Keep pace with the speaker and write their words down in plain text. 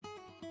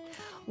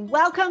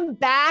Welcome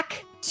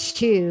back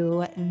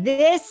to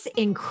this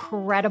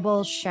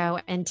incredible show.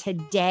 And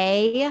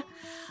today,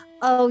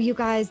 you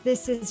guys,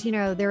 this is,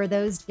 there are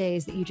those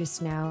days that you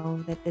just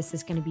know that this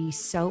is going to be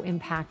so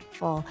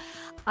impactful.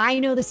 I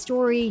know the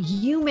story.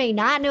 You may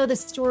not know the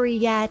story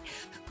yet,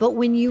 but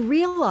when you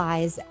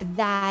realize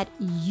that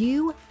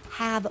you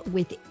have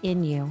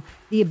within you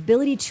the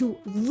ability to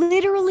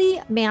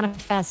literally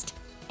manifest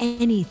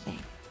anything,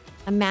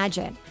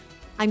 imagine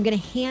I'm going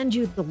to hand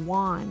you the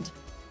wand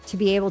to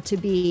be able to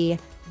be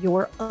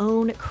your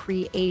own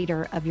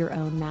creator of your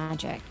own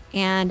magic.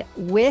 And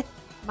with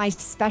my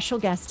special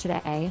guest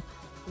today,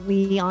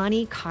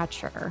 Liani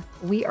Kotcher,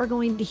 we are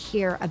going to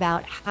hear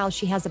about how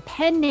she has a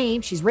pen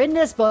name. She's written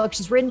this book.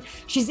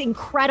 She's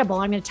incredible.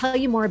 I'm going to tell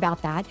you more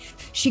about that.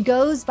 She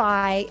goes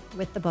by,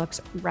 with the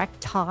books, Rec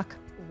Talk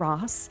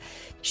Ross.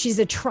 She's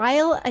a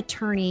trial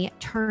attorney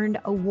turned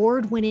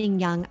award-winning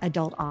young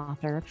adult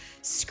author,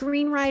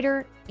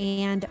 screenwriter,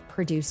 and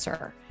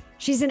producer.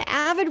 She's an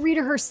avid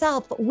reader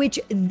herself, which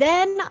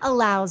then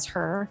allows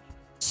her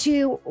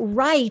to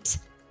write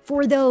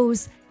for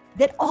those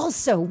that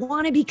also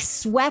want to be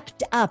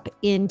swept up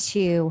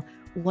into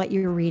what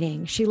you're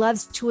reading. She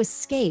loves to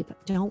escape,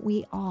 don't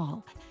we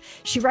all?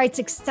 She writes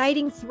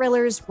exciting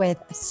thrillers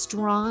with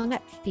strong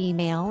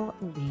female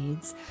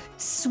leads,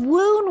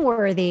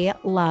 swoon-worthy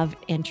love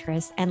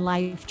interests, and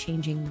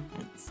life-changing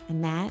moments.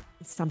 And that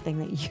is something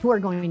that you are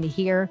going to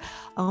hear.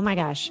 Oh my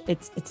gosh,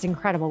 it's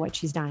incredible what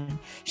she's done.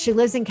 She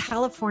lives in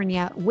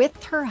California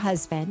with her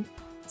husband,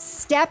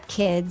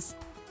 stepkids,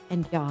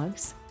 and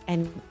dogs.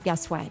 And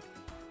guess what?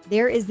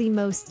 There is the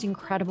most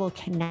incredible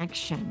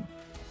connection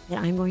that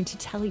I'm going to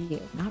tell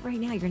you. Not right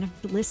now. You're going to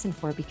have to listen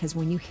for it, because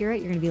when you hear it,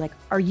 you're going to be like,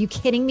 are you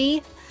kidding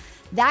me?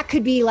 That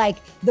could be like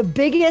the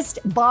biggest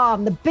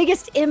bomb, the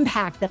biggest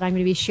impact that I'm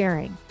going to be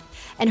sharing.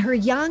 And her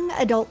young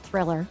adult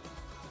thriller,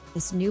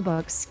 this new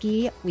book,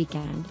 Ski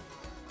Weekend,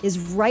 is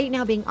right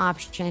now being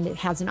optioned. It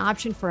has an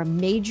option for a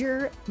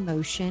major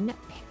motion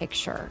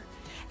picture.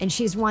 And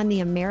she's won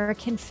the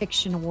American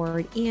Fiction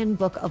Award and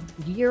Book of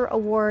the Year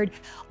Award,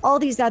 all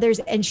these others.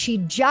 And she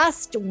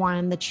just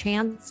won the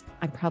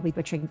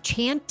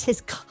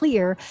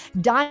Chanticleer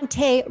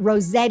Dante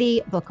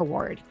Rossetti Book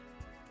Award.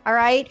 All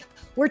right.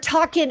 We're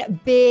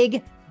talking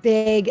big,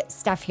 big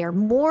stuff here.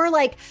 More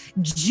like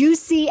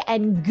juicy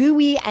and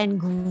gooey and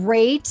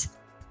great.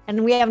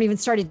 And we haven't even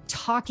started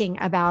talking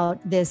about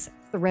this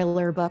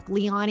thriller book.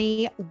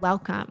 Liani,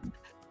 welcome.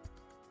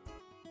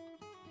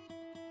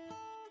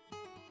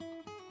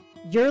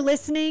 You're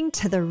listening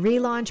to the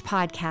Relaunch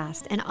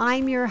Podcast, and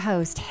I'm your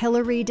host,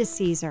 Hilary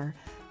DeCesar,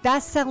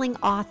 best-selling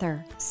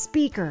author,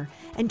 speaker,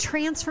 and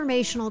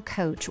transformational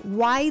coach,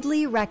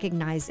 widely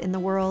recognized in the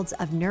worlds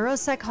of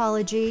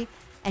neuropsychology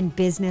and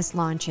business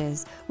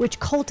launches, which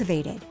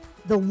cultivated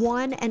the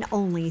one and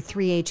only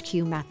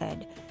 3HQ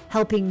method,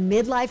 helping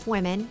midlife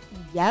women,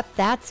 yep,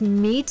 that's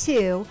me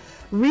too,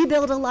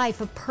 rebuild a life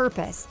of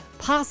purpose,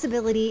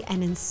 possibility,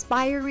 and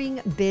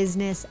inspiring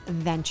business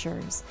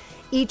ventures.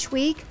 Each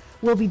week,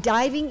 we'll be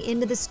diving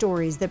into the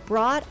stories that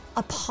brought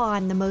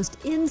upon the most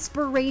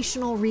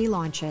inspirational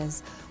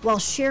relaunches, while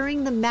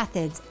sharing the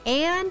methods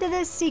and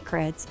the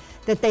secrets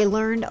that they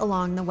learned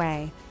along the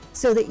way,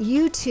 so that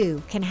you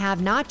too can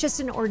have not just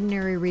an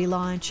ordinary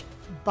relaunch,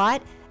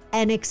 but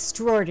an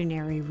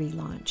extraordinary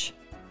relaunch.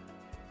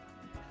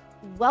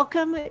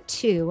 Welcome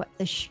to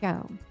the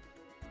show.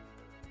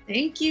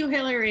 Thank you,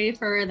 Hilary,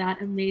 for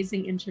that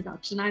amazing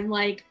introduction.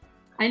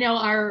 I know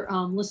our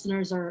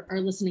listeners are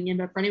listening in,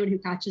 but for anyone who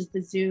catches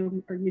the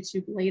Zoom or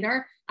YouTube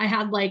later, I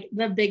had like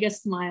the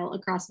biggest smile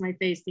across my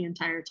face the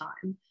entire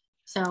time.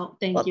 So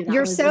thank you. That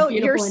was a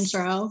beautiful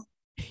intro.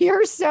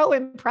 You're so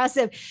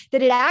impressive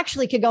that it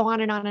actually could go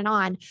on and on and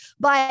on.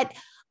 But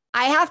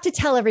I have to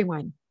tell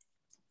everyone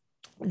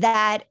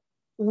that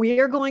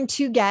we're going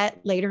to get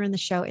later in the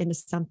show into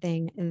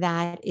something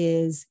that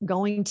is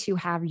going to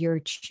have your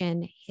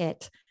chin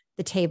hit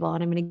the table.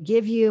 And I'm going to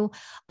give you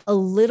a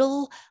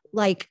little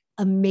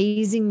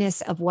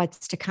amazingness of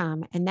what's to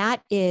come. And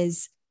that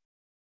is,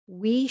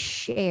 we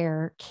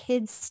share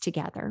kids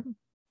together,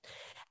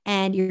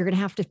 and you're going to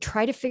have to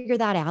try to figure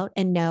that out.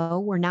 And no,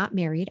 we're not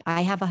married.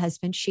 I have a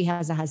husband. She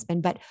has a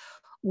husband, but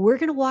we're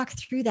going to walk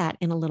through that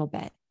in a little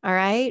bit. All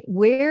right.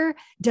 Where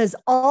does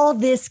all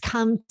this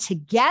come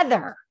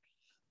together?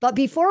 But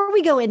before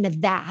we go into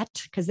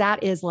that, because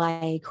that is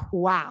like,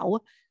 wow,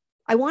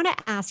 I want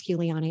to ask you,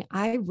 Liani,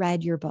 I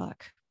read your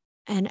book,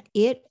 and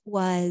it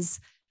was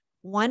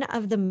one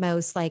of the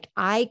most,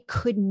 I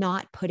could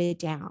not put it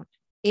down.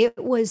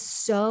 It was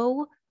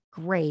so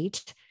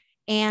great.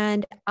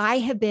 And I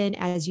have been,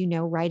 as you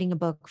know, writing a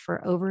book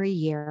for over a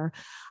year.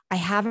 I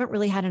haven't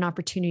really had an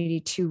opportunity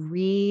to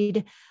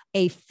read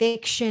a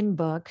fiction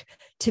book,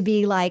 to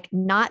be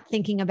not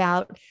thinking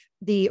about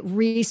the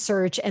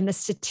research and the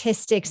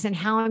statistics and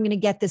how I'm going to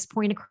get this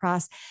point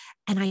across.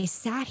 And I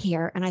sat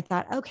here and I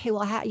thought, okay,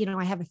 well,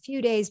 I have a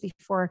few days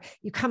before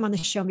you come on the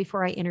show,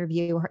 before I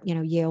interview,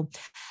 you.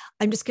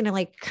 I'm just going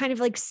to kind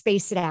of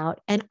space it out.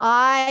 And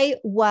I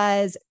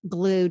was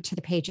glued to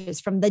the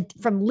pages from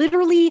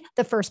literally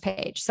the first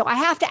page. So I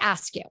have to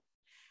ask you,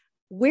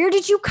 where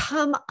did you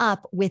come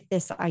up with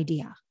this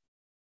idea?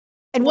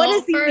 And what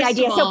is the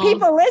idea? So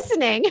people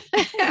listening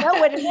know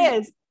what it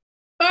is.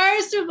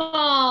 First of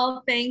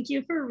all, thank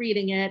you for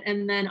reading it.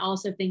 And then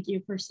also thank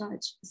you for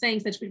saying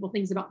such beautiful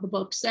things about the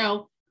book.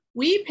 So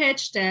we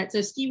pitched it.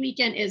 So Ski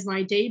Weekend is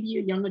my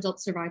debut young adult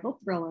survival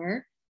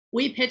thriller.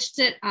 We pitched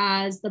it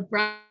as The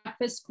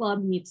Breakfast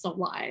Club meets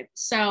Alive.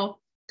 So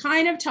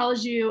kind of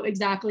tells you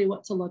exactly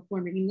what to look for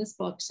reading this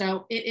book.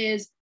 So it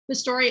is the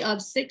story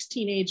of 6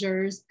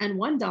 teenagers and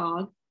 1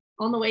 dog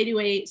on the way to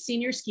a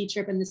senior ski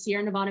trip in the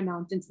Sierra Nevada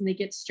mountains, and they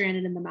get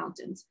stranded in the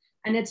mountains.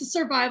 And it's a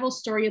survival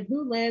story of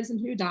who lives and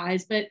who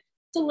dies, but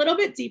it's a little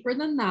bit deeper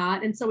than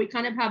that. And so we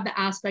kind of have the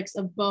aspects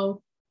of both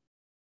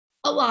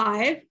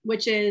Alive,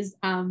 which is,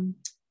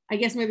 I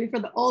guess maybe for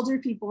the older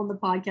people on the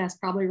podcast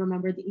probably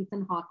remember the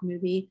Ethan Hawke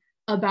movie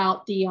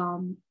about the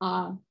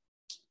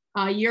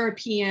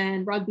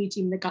European rugby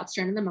team that got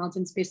stranded in the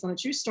mountains based on a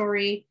true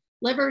story,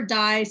 live or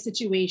die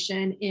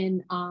situation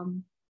in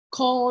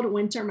cold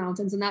winter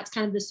mountains. And that's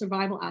kind of the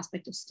survival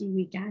aspect of Ski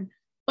Weekend.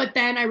 But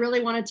then I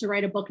really wanted to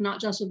write a book, not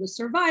just of the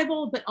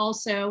survival, but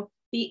also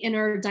the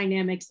inner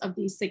dynamics of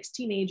these 6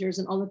 teenagers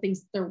and all the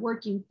things that they're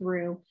working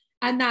through.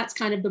 And that's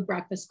kind of the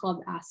Breakfast Club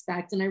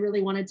aspect. And I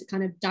really wanted to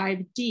kind of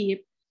dive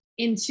deep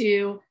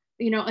into,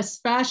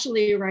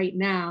 especially right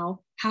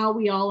now, how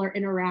we all are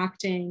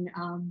interacting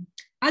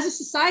as a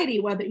society,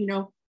 whether,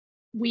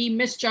 we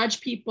misjudge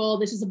people.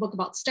 This is a book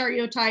about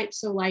stereotypes.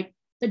 So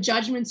the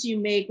judgments you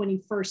make when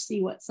you first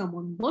see what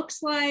someone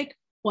looks like,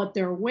 what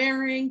they're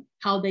wearing,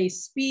 how they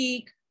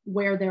speak,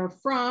 where they're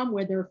from,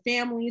 where their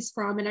family's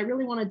from. And I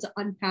really wanted to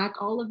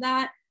unpack all of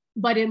that,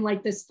 but in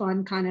this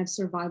fun kind of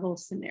survival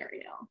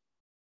scenario.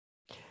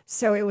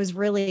 So it was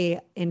really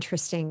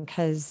interesting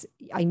because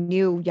I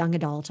knew young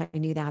adult, I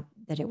knew that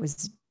it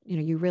was,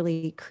 you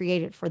really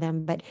create it for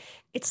them, but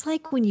it's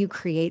like when you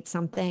create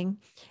something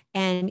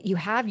and you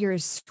have your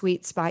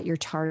sweet spot, your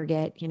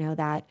target,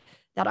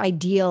 that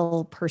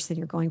ideal person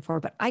you're going for.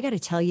 But I got to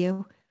tell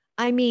you,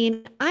 I'm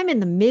in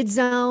the mid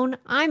zone.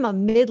 I'm a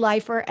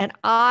midlifer and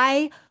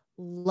I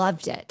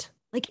loved it.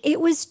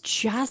 It was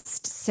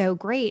just so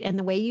great. And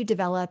the way you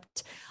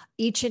developed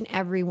each and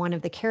every one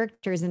of the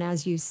characters. And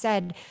as you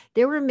said,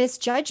 there were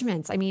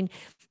misjudgments.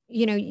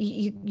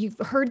 You've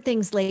heard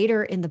things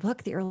later in the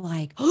book that you're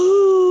like,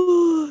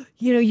 oh,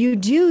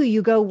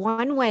 you go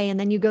one way and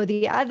then you go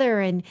the other.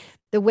 And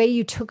the way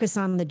you took us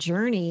on the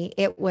journey,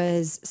 it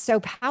was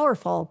so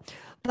powerful.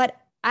 But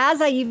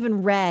as I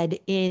even read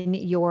in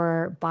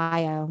your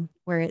bio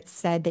where it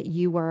said that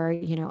you were,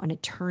 an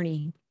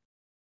attorney,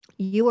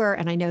 you were,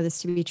 and I know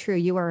this to be true,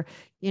 you were,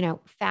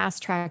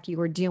 fast track, you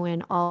were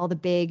doing all the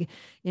big,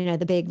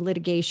 the big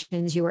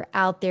litigations, you were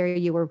out there,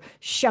 you were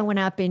showing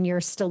up in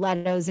your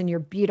stilettos and your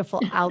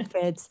beautiful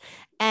outfits,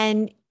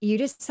 and you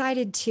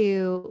decided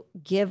to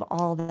give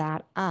all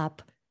that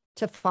up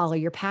to follow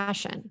your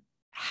passion.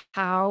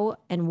 How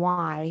and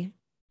why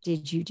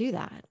did you do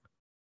that?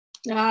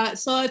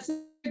 So it's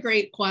a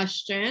great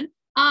question.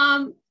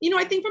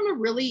 I think from a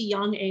really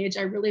young age,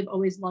 I really have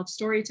always loved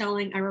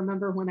storytelling. I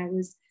remember when I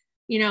was,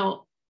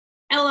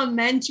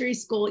 elementary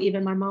school,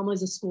 even my mom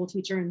was a school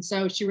teacher. And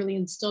so she really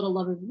instilled a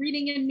love of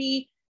reading in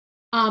me.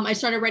 I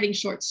started writing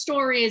short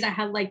stories. I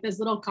had this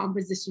little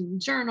composition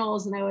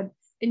journals, and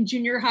in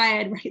junior high,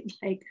 I'd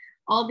write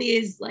all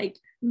these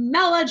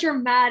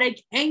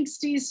melodramatic,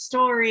 angsty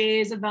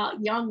stories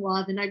about young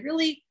love. And I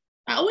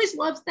always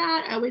loved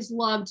that. I always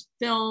loved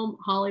film,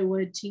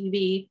 Hollywood,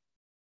 TV.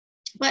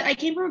 But I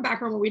came from a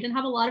background where we didn't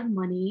have a lot of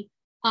money.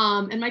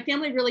 And my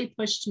family really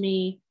pushed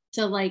me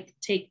to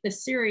take the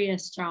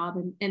serious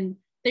job. And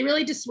they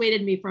really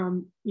dissuaded me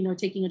from,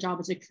 taking a job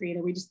as a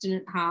creator. We just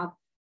didn't have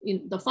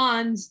the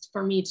funds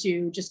for me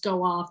to just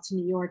go off to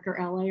New York or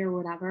LA or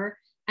whatever.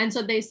 And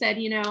so they said,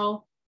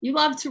 you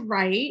love to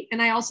write.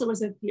 And I also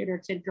was a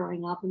theater kid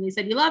growing up. And they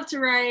said, you love to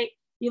write,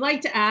 you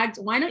like to act.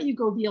 Why don't you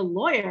go be a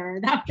lawyer?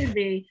 That would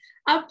be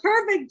a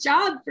perfect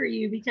job for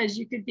you because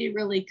you could be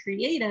really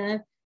creative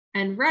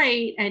and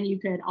write, and you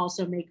could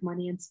also make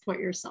money and support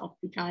yourself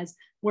because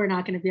we're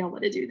not going to be able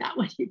to do that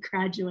when you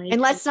graduate. And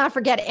let's not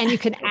forget, and you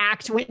can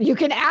act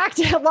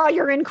while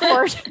you're in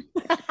court.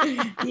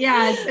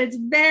 Yes, it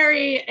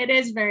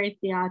is very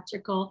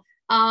theatrical.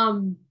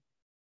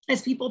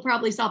 As people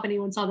probably saw if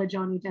anyone saw the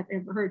Johnny Depp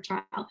Amber Heard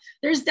trial,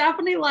 there's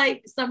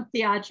definitely some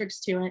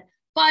theatrics to it.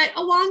 But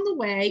along the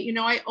way,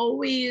 I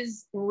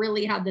always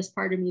really had this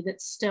part of me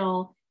that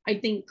still, I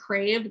think,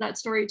 craved that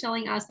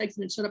storytelling aspects,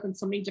 and it showed up in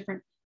so many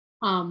different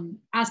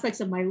aspects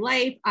of my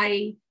life.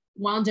 I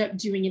wound up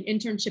doing an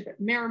internship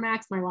at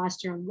Merrimack my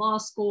last year in law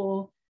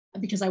school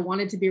because I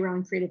wanted to be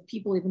around creative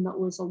people, even though it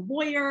was a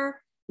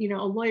lawyer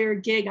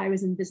gig. I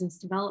was in business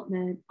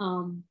development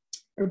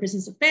or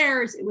business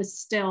affairs. It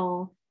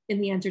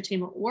in the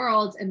entertainment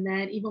world. And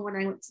then even when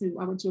I went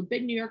to a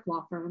big New York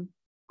law firm,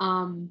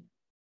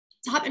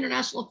 top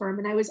international firm.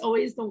 And I was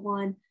always the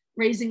one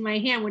raising my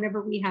hand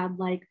whenever we had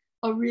like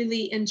a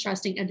really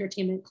interesting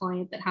entertainment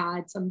client that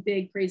had some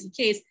big crazy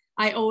case.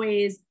 I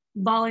always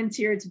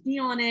volunteered to be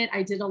on it.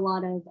 I did a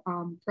lot of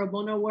pro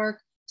bono work.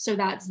 So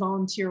that's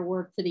volunteer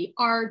work for the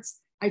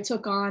arts. I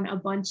took on a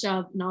bunch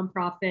of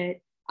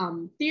nonprofit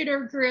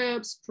theater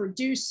groups,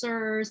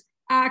 producers,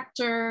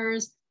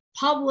 actors,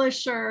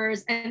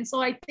 publishers. And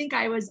so I think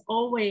I was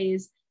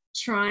always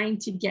trying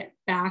to get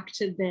back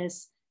to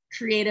this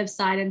creative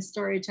side and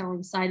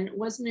storytelling side. And it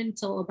wasn't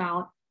until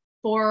about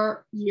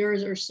 4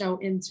 years or so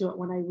into it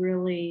when I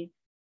really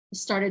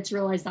started to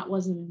realize that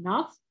wasn't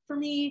enough for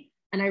me.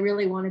 And I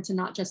really wanted to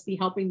not just be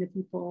helping the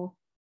people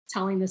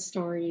telling the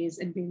stories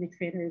and being the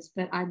creators,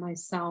 but I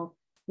myself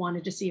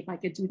wanted to see if I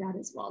could do that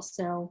as well.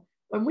 So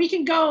when we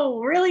can go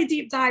really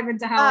deep dive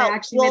into how I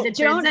actually made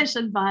the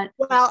transition, but.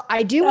 Well,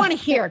 I do want to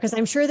hear, because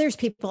I'm sure there's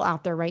people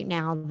out there right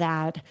now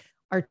that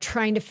are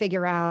trying to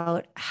figure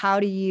out,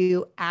 how do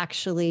you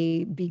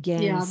actually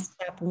begin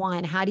step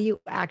one? How do you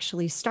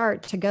actually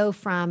start to go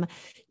from,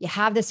 you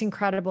have this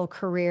incredible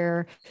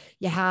career,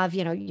 you have,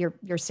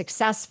 you're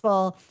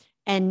successful,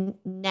 and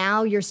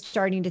now you're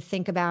starting to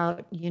think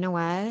about, you know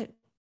what?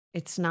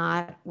 It's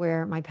not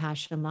where my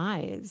passion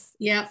lies.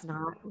 Yeah. It's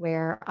not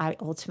where I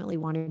ultimately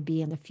want to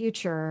be in the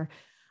future.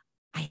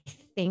 I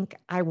think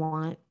I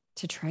want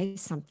to try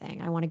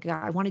something. I want to go,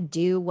 I want to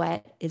do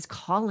what is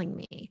calling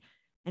me.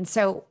 And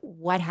so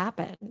what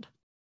happened?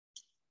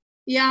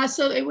 Yeah,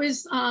 so it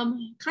was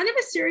kind of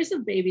a series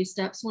of baby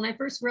steps. When I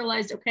first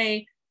realized,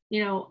 okay,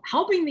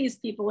 helping these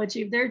people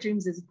achieve their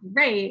dreams is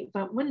great,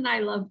 but wouldn't I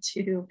love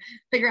to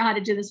figure out how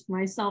to do this for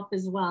myself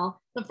as well?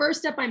 The first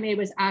step I made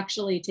was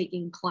actually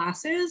taking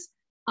classes.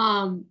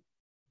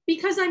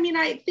 Because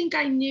I think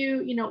I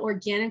knew,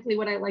 organically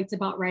what I liked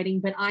about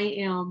writing, but I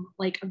am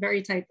like a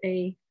very type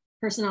A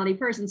personality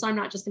person. So I'm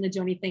not just going to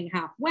do anything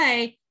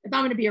halfway. If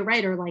I'm going to be a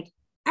writer,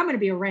 I'm going to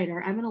be a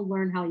writer. I'm going to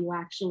learn how you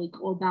actually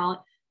go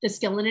about the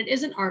skill. And it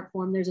is an art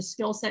form. There's a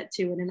skill set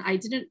to it. And I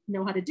didn't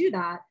know how to do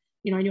that.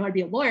 I knew how to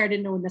be a lawyer. I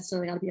didn't know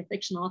necessarily how to be a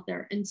fiction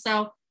author. And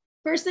so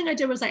first thing I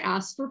did was I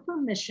asked for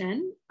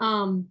permission.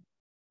 I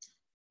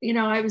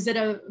was at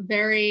a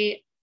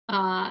very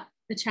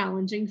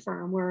challenging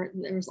firm where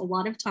there was a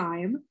lot of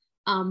time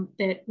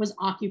that was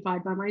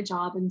occupied by my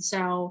job. And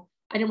so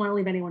I didn't want to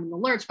leave anyone in the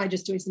lurch by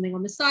just doing something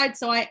on the side.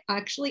 So I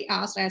asked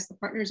the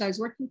partners I was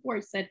working for,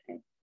 I said, hey,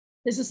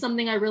 this is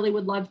something I really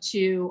would love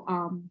to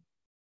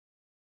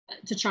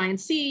try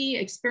and see,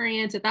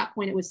 experience. At that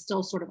point, it was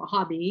still sort of a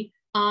hobby.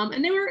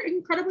 And they were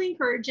incredibly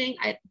encouraging.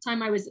 At the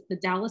time, I was at the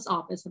Dallas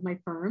office of my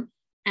firm,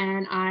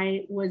 and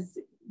I was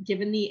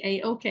given the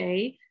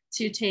A-OK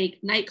to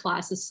take night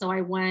classes. So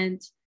I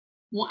went,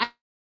 now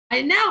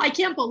I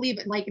can't believe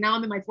it. Now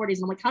I'm in my 40s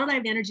and I'm like, how did I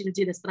have the energy to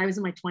do this? But I was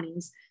in my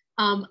 20s.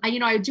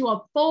 I would do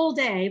a full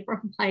day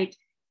from 8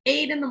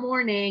 in the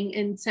morning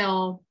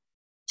until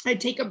I'd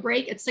take a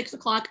break at 6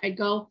 o'clock. I'd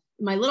go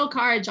in my little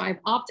car, I'd drive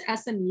off to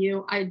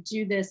SMU. I'd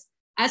do this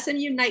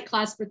SMU night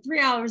class for 3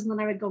 hours. And then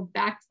I would go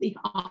back to the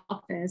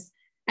office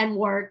and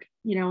work,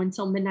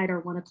 until midnight or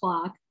 1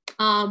 o'clock.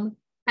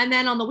 And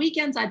then on the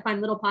weekends, I'd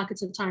find little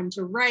pockets of time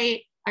to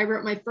write. I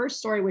wrote my first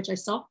story, which I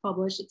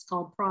self-published. It's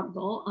called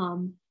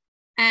Prodigal.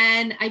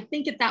 And I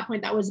think at that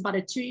point, that was about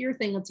a 2-year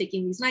thing of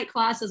taking these night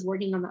classes,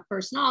 working on that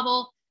first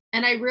novel.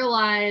 And I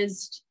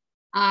realized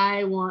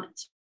I want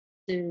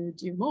to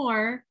do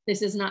more.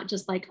 This is not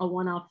just a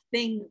one-off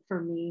thing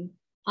for me.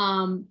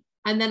 And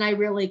then I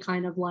really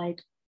kind of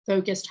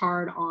focused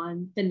hard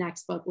on the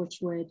next book, which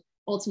would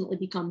ultimately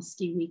become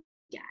Ski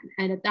Weekend.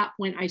 And at that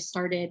point, I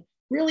started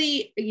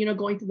really,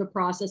 going through the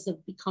process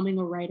of becoming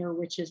a writer,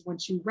 which is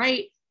once you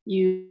write,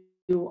 you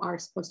are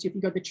supposed to, if you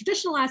go the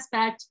traditional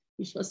aspect,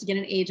 you're supposed to get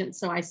an agent.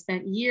 So I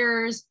spent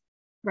years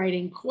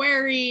writing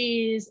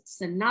queries,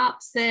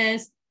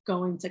 synopsis,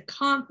 going to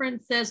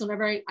conferences.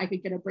 Whenever I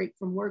could get a break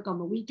from work on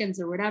the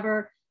weekends or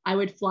whatever, I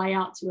would fly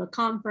out to a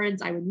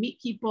conference. I would meet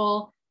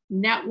people,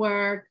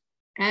 network.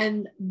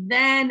 And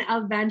then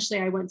eventually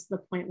I went to the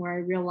point where I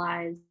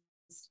realized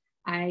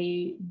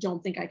I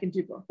don't think I can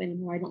do both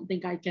anymore. I don't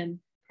think I can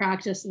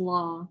practice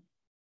law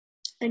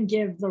and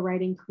give the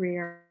writing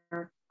career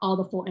all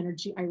the full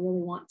energy I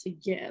really want to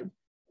give.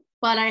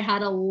 But I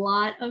had a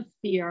lot of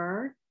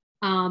fear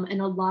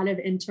and a lot of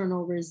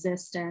internal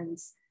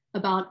resistance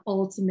about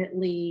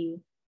ultimately,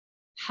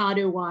 how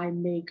do I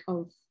make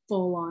a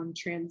full-on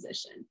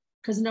transition?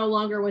 Because no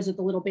longer was it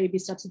the little baby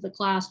steps of the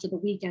class or the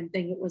weekend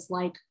thing. It was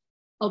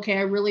okay,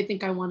 I really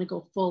think I want to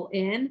go full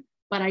in,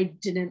 but I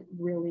didn't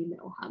really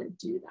know how to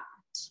do that.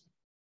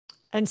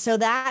 And so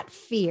that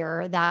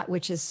fear, that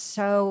which is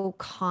so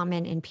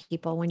common in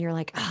people when you're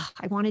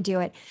I want to do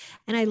it.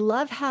 And I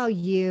love how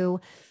you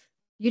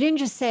didn't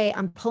just say,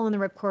 I'm pulling the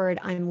ripcord,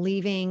 I'm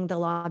leaving the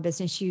law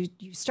business. You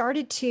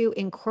started to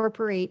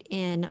incorporate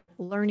in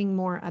learning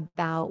more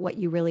about what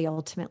you really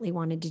ultimately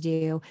wanted to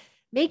do.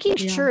 making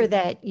Yeah. sure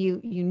that you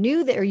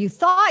knew that, or you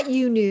thought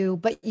you knew,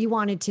 but you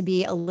wanted to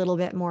be a little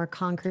bit more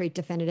concrete,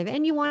 definitive,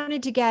 and you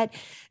wanted to get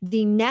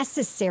the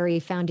necessary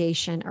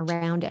foundation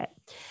around it.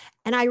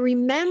 And I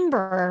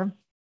remember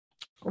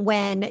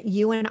when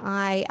you and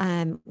I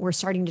were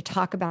starting to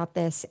talk about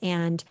this,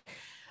 and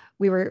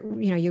we were,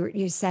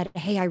 you said,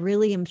 hey, I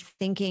really am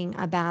thinking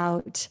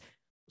about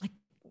like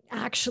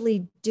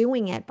actually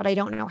doing it, but I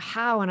don't know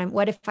how. And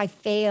what if I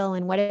fail?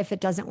 And what if it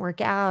doesn't work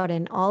out?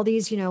 And all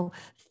these,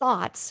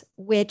 thoughts,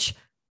 which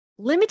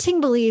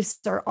limiting beliefs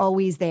are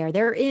always there.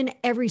 They're in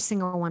every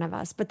single one of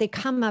us, but they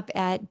come up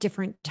at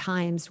different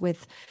times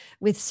with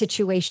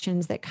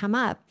situations that come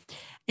up.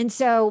 And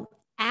so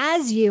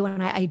as you,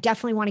 and I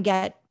definitely want to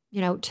get,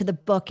 to the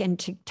book and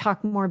to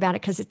talk more about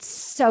it because it's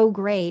so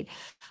great.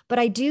 But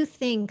I do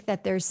think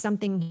that there's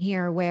something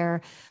here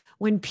where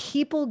when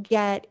people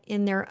get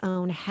in their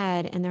own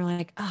head and they're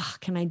like, oh,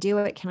 can I do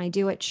it? Can I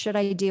do it? Should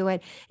I do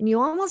it? And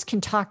you almost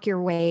can talk your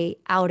way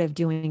out of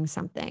doing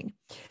something.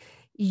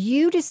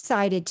 You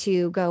decided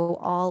to go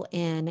all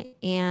in,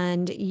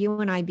 and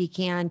you and I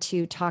began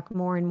to talk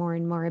more and more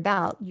and more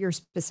about your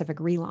specific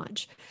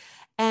relaunch.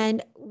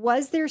 And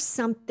was there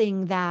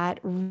something that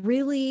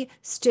really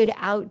stood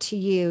out to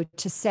you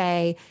to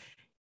say,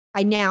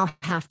 I now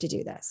have to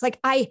do this? Like,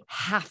 I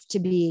have to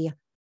be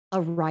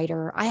a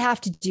writer. I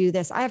have to do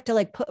this. I have to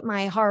like put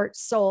my heart,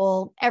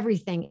 soul,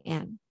 everything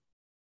in.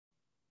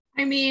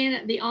 I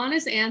mean, the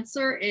honest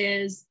answer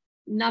is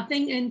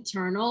nothing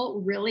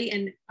internal, really.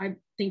 And I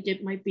think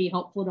it might be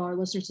helpful to our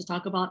listeners to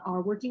talk about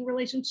our working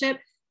relationship.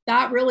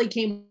 That really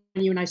came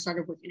when you and I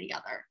started working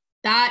together.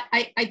 That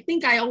I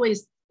think I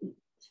always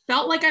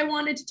felt like I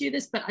wanted to do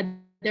this, but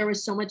there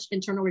was so much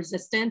internal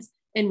resistance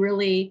and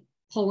really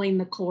pulling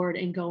the cord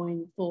and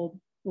going full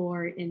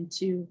bore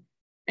into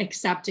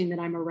accepting that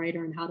I'm a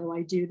writer and how do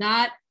I do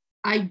that.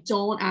 I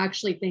don't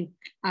actually think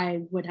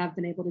I would have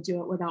been able to do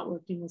it without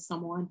working with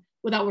someone,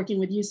 without working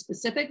with you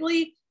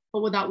specifically,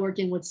 but without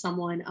working with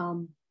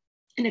someone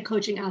in a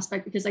coaching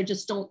aspect, because I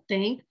just don't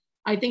think,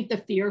 I think the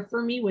fear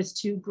for me was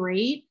too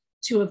great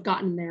to have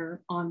gotten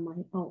there on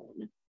my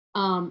own.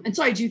 And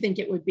so I do think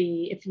it would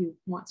be, if you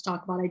want to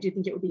talk about it, I do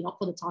think it would be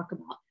helpful to talk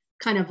about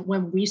kind of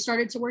when we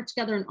started to work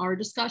together in our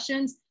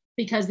discussions,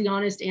 because the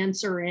honest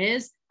answer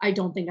is, I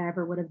don't think I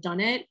ever would have done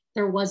it.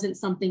 There wasn't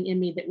something in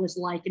me that was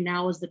like,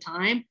 now is the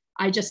time.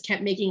 I just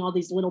kept making all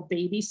these little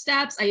baby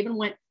steps. I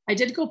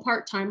did go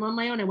part-time on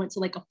my own. I went to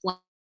like a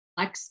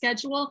flex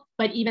schedule,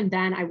 but even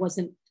then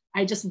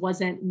I just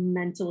wasn't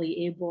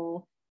mentally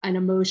able and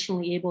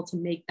emotionally able to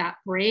make that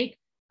break.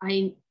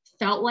 I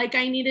felt like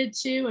I needed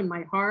to in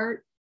my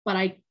heart, but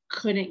I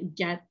couldn't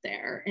get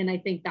there. And I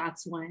think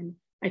that's when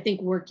I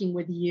think working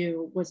with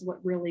you was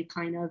what really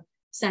kind of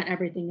set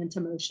everything into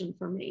motion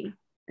for me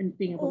and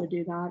being able to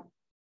do that.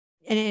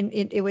 And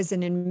it was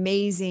an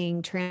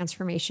amazing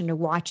transformation to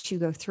watch you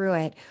go through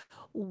it.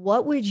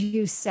 What would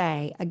you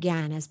say,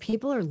 again, as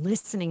people are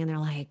listening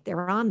and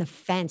they're on the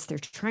fence, they're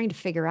trying to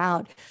figure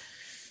out,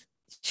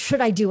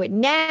 should I do it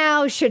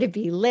now? Should it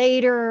be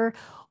later?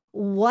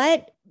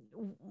 What,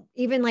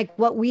 even like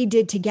what we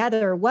did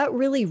together, what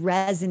really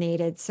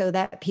resonated so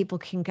that people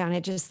can kind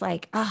of just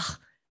like, oh,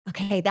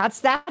 okay,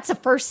 that's a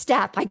first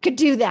step. I could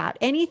do that.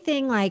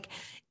 Anything like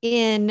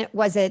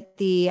was it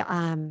the,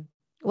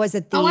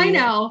 Oh, I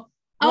know.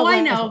 Oh,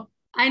 I know. It?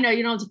 I know.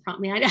 You don't have to prompt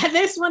me.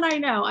 This one I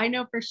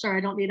know for sure. I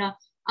don't need a,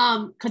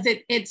 because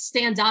it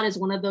stands out as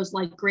one of those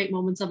like great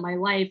moments of my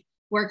life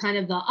where kind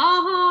of the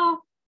aha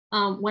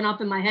went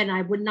up in my head, and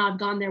I would not have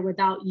gone there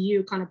without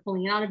you kind of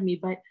pulling it out of me.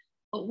 But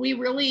we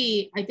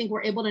really, I think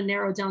we're able to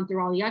narrow down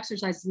through all the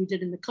exercises we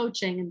did in the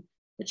coaching and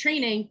the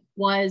training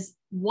was,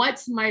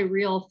 what's my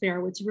real fear?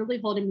 What's really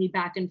holding me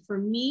back? And for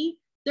me,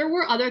 there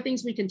were other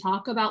things we can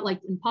talk about, like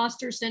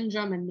imposter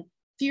syndrome and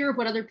fear of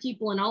what other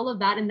people and all of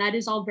that. And that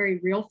is all very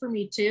real for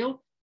me too.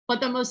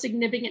 But the most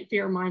significant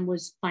fear of mine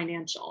was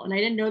financial. And I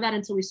didn't know that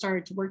until we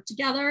started to work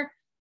together.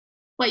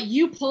 But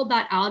you pulled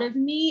that out of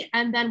me.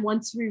 And then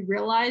once we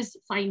realized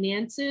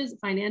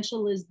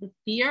financial is the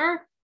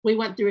fear, we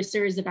went through a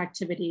series of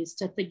activities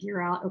to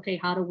figure out, okay,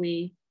 how do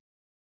we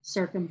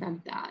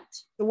circumvent that?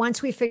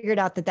 Once we figured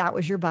out that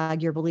was your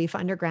bug, your belief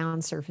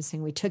underground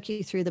surfacing, we took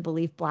you through the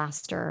belief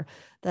blaster,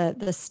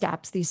 the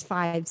steps, these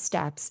 5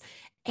 steps.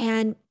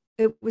 And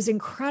it was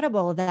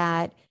incredible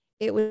that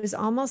it was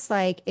almost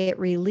like it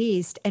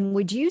released. And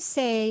would you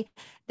say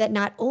that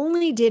not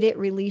only did it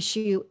release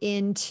you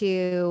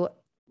into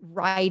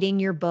writing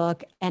your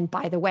book, and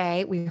by the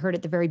way, we heard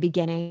at the very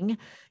beginning,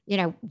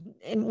 and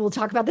we'll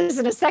talk about this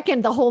in a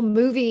second, the whole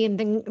movie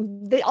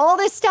and all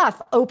this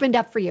stuff opened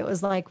up for you. It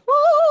was like,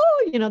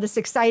 whoa, this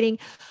exciting.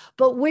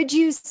 But would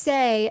you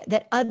say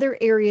that other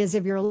areas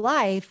of your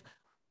life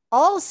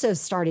also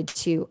started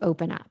to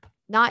open up?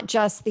 Not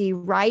just the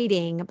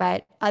writing,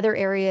 but other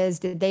areas.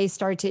 Did you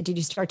start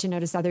to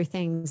notice other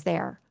things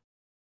there?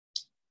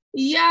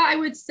 Yeah, I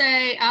would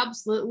say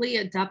absolutely.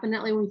 It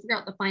definitely, when we figure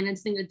out the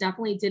finance thing, it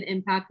definitely did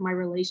impact my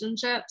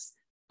relationships.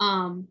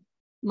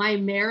 My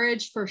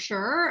marriage for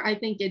sure. I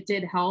think it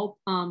did help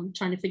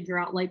trying to figure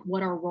out like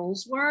what our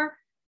roles were.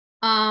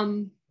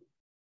 Um,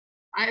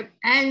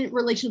 and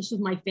relationships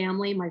with my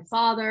family, my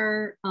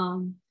father,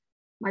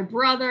 my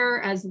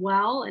brother as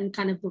well, and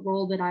kind of the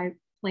role that I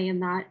play in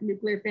that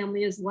nuclear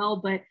family as well.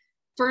 But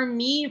for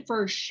me,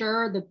 for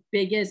sure, the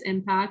biggest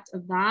impact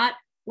of that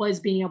was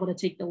being able to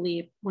take the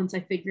leap once I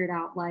figured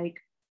out like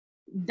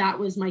that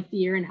was my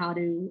fear and how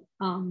to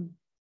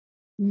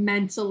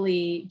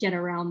mentally get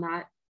around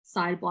that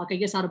side block. I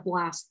guess how to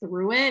blast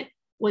through it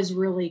was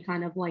really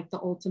kind of like the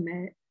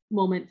ultimate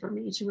moment for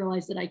me to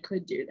realize that I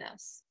could do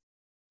this.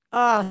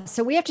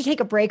 So we have to take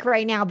a break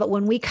right now, but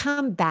when we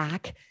come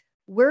back,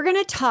 we're going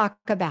to talk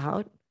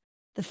about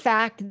the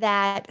fact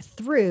that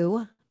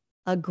through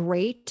a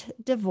great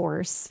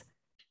divorce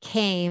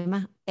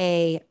came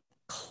a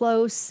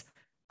close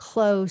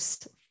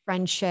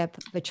friendship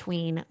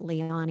between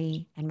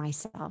Liani and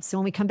myself. So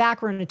when we come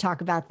back, we're going to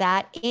talk about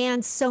that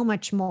and so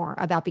much more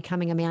about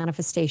becoming a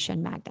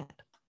manifestation magnet.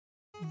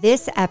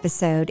 This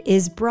episode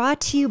is brought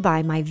to you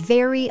by my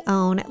very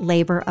own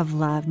labor of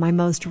love, my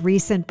most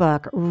recent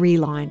book,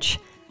 Relaunch.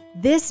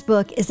 This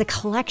book is a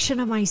collection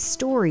of my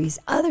stories,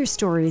 other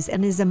stories,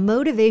 and is a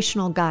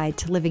motivational guide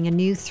to living a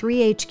new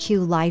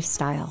 3HQ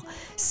lifestyle,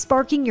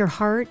 sparking your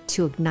heart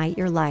to ignite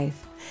your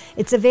life.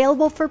 It's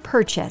available for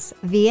purchase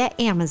via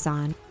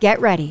Amazon.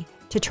 Get ready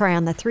to try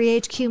on the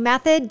 3HQ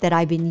method that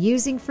I've been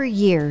using for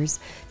years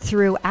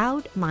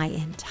throughout my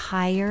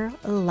entire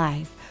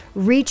life,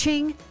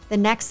 reaching the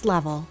next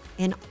level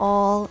in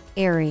all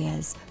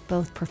areas,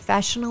 both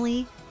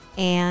professionally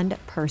and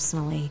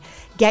personally.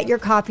 Get your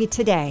copy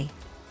today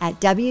at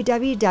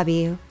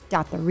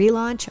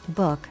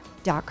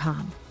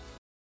www.therelaunchbook.com.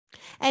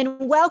 And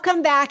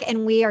welcome back.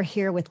 And we are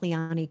here with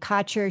Liani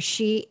Kotcher.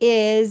 She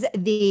is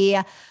the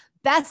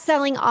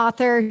best-selling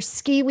author,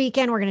 Ski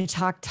Weekend. We're going to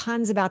talk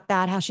tons about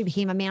that, how she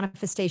became a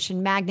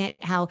manifestation magnet,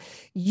 how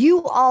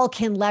you all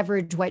can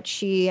leverage what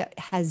she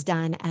has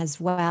done as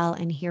well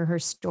and hear her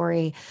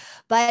story.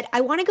 But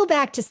I want to go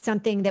back to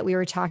something that we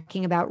were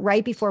talking about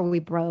right before we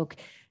broke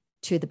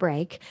to the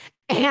break.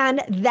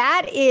 And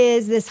that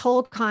is this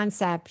whole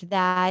concept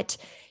that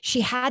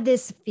she had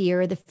this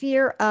fear, the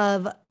fear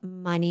of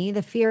money,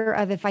 the fear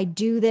of if I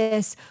do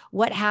this,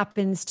 what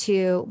happens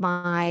to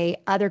my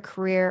other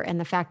career? And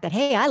the fact that,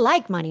 hey, I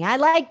like money. I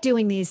like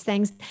doing these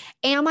things.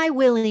 Am I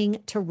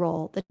willing to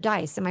roll the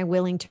dice? Am I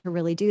willing to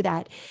really do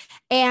that?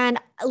 And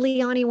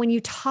Liani, when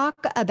you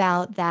talk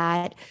about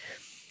that,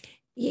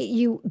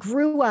 you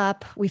grew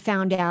up, we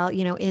found out,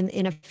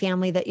 in a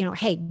family that,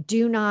 hey,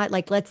 do not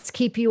let's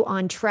keep you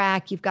on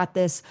track. You've got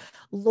this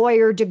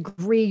lawyer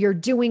degree, you're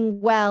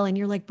doing well. And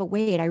you're like, but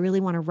wait, I really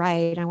want to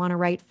write. I want to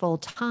write full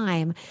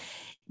time.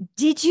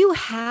 Did you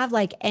have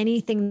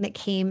anything that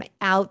came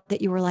out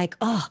that you were like,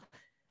 oh,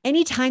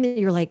 anytime that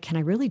you're like, can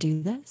I really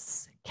do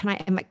this? Can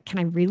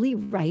I really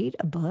write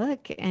a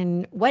book?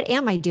 And what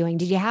am I doing?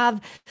 Did you have,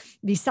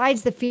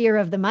 besides the fear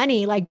of the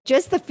money,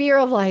 just the fear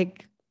of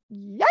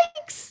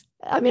yikes?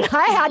 I mean,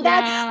 I had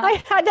that.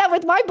 I had that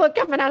with my book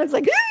coming out. It's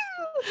like,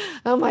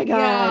 oh my God.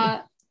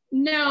 Yeah,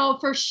 no,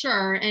 for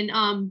sure. And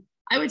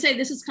I would say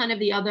this is kind of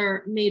the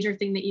other major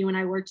thing that you and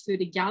I worked through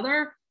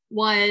together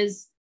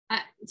was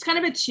it's kind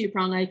of a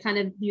two-prong. I kind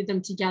of view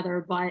them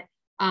together, but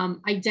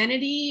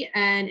identity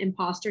and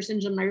imposter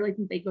syndrome, I really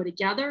think they go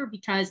together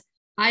because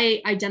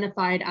I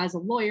identified as a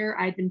lawyer.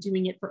 I'd been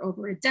doing it for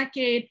over a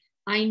decade.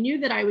 I knew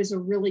that I was a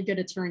really good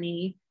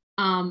attorney.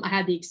 I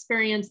had the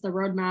experience, the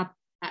roadmap.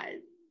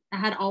 I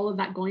had all of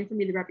that going for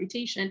me, the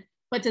reputation,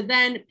 but to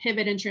then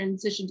pivot and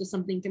transition to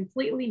something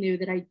completely new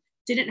that I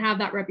didn't have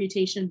that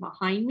reputation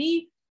behind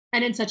me.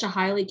 And in such a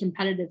highly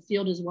competitive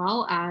field as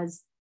well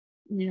as,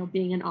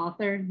 being an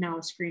author, now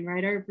a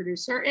screenwriter,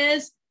 producer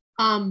is,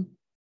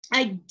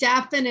 I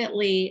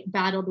definitely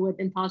battled with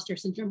imposter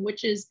syndrome,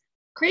 which is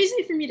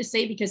crazy for me to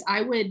say because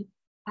I would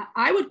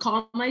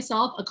call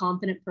myself a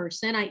confident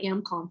person. I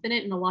am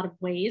confident in a lot of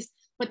ways,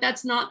 but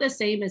that's not the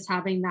same as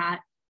having that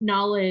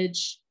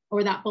knowledge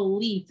or that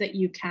belief that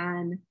you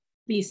can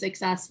be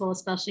successful,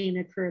 especially in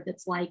a career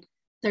that's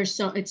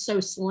it's so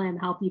slim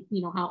how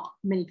people, how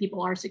many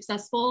people are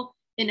successful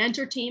in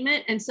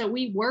entertainment. And so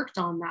we worked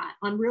on that,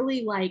 on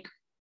really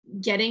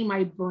getting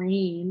my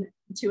brain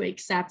to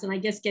accept, and I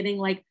guess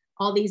getting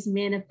all these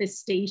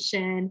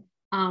manifestation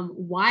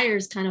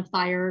wires kind of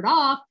fired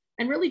off,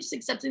 and really just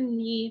accepting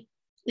the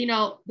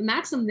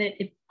maxim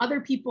that if other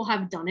people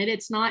have done it,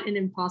 it's not an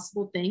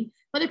impossible thing. If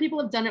other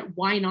people have done it,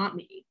 why not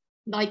me?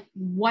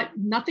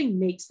 Nothing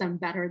makes them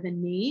better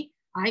than me.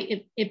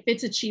 If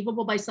it's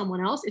achievable by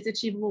someone else, it's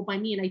achievable by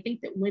me. And I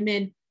think that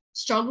women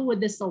struggle with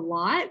this a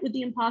lot with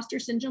the imposter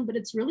syndrome, but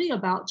it's really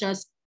about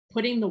just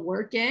putting the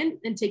work in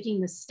and taking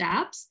the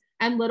steps.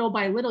 And little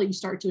by little, you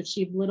start to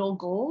achieve little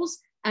goals.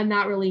 And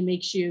that really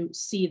makes you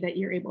see that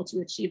you're able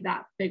to achieve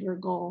that bigger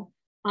goal.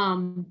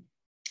 And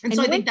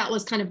so I think that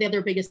was kind of the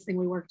other biggest thing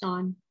we worked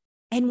on.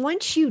 And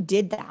once you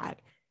did that,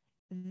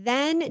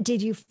 then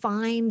did you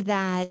find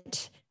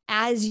that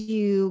as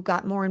you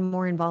got more and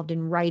more involved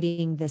in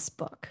writing this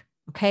book?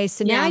 Okay.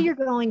 So now you're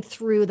going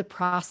through the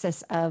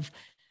process of,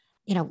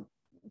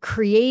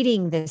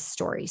 creating this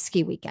story,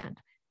 Ski Weekend.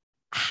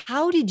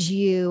 how did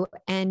you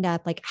end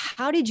up, like,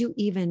 how did you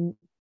even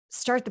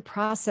start the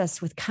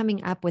process with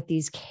coming up with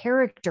these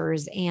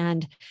characters?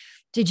 And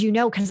did you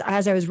know, because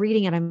as I was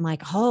reading it, I'm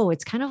like, oh,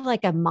 it's kind of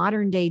like a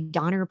modern day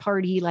Donner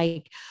Party.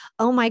 Like,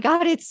 oh my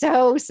God, it's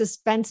so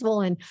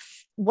suspenseful. And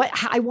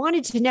I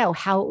wanted to know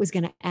how it was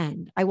going to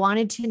end. I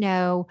wanted to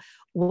know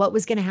what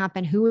was going to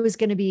happen, who was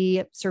going to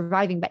be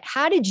surviving. But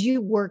how did you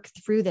work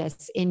through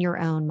this in your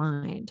own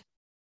mind?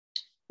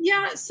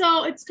 Yeah,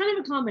 so it's kind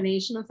of a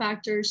combination of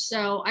factors.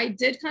 So I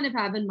did kind of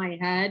have in my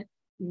head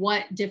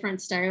what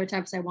different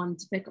stereotypes I wanted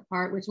to pick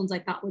apart, which ones I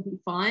thought would be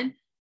fun.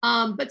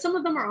 But some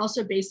of them are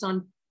also based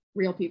on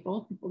real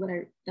people, people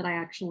that I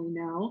actually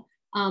know,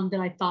 that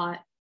I thought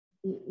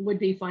would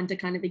be fun to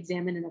kind of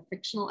examine in a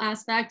fictional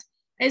aspect.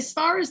 As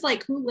far as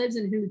like who lives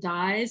and who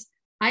dies,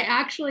 I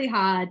actually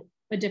had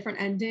a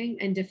different ending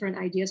and different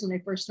ideas when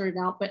I first started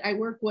out, but I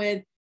work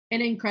with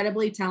an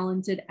incredibly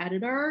talented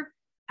editor,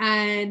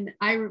 and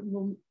I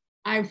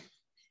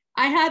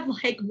had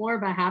like more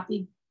of a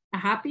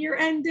happier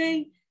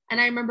ending.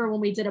 And I remember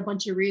when we did a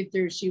bunch of read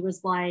throughs, she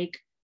was like,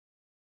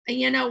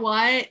 you know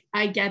what?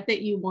 I get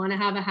that you want to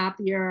have a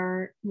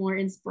happier, more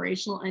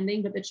inspirational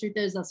ending, but the truth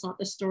is that's not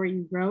the story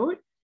you wrote.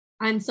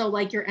 And so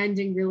like your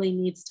ending really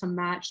needs to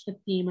match the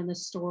theme and the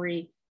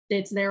story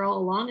that's there all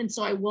along. And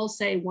so I will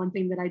say one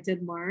thing that I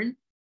did learn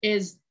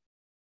is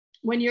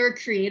when you're a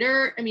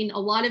creator, I mean, a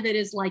lot of it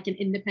is like an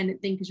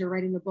independent thing because you're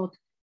writing the book,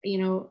 you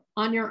know,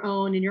 on your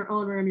own, in your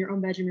own room, your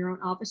own bedroom, your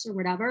own office or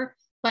whatever,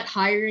 but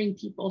hiring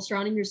people,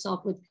 surrounding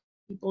yourself with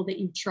people that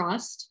you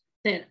trust,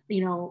 that,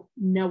 you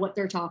know what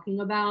they're talking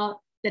about,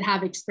 that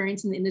have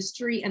experience in the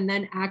industry, and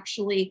then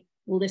actually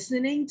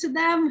listening to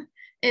them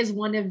is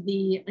one of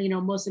the, you know,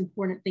 most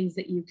important things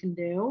that you can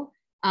do.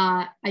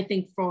 I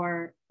think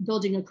for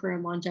building a career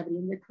and longevity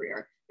in the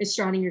career is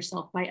surrounding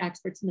yourself by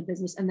experts in the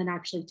business and then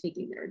actually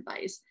taking their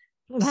advice.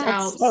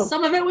 So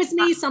some of it was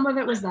me, some of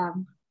it was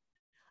them.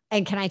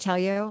 And can I tell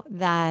you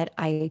that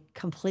I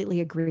completely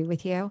agree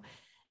with you,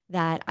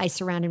 that I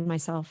surrounded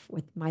myself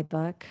with my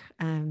book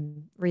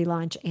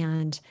relaunch,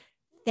 and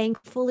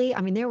thankfully,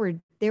 I mean,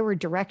 there were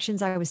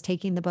directions I was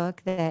taking the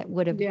book that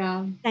would have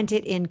sent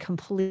it in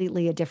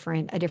completely a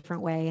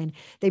different way, and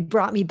they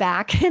brought me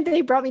back.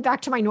 They brought me back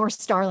to my North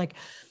Star, like,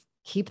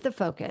 keep the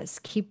focus,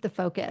 keep the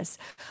focus.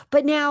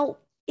 But now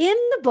in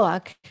the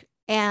book,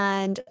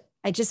 and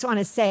I just want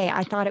to say,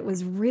 I thought it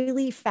was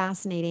really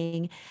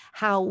fascinating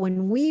how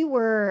when we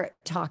were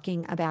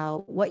talking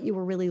about what you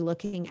were really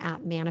looking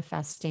at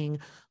manifesting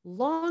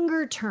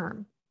longer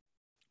term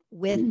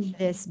with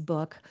this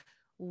book,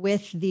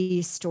 with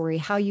the story,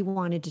 how you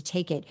wanted to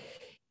take it.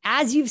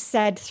 As you've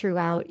said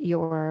throughout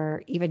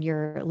even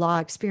your law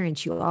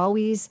experience, you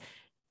always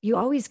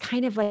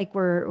kind of like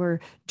were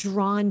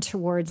drawn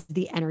towards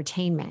the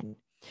entertainment.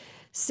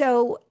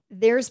 So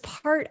there's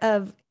part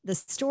of the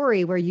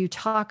story where you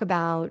talk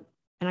about,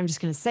 and I'm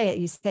just going to say it,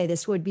 you say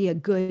this would be a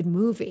good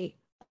movie.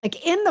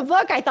 Like in the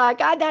book, I thought,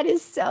 God, that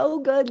is so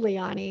good,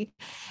 Liani.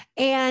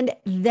 And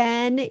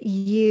then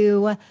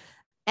you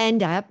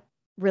end up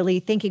really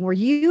thinking,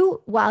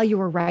 while you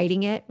were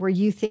writing it, were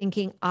you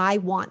thinking, I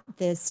want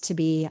this to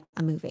be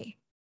a movie?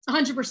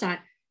 100%.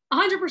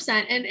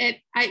 100%.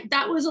 And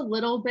that was a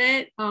little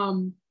bit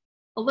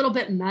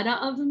meta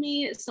of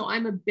me. So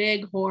I'm a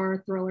big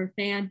horror thriller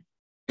fan.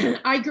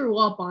 I grew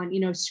up on,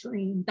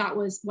 Scream. That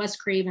was Wes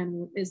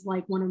Craven is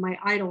like one of my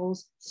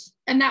idols.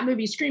 And that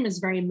movie Scream is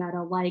very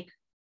meta. Like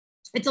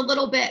it's a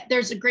little bit,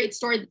 there's a great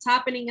story that's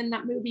happening in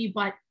that movie,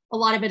 but a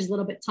lot of it is a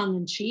little bit tongue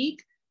in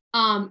cheek.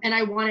 And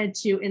I wanted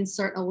to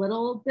insert a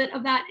little bit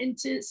of that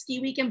into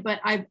Ski Weekend, but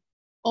I've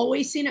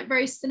always seen it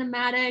very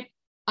cinematic.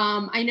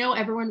 I know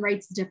everyone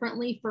writes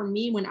differently. For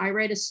me, when I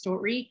write a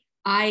story,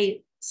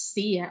 I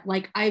see it,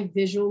 like I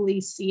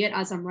visually see it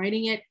as I'm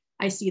writing it.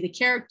 I see the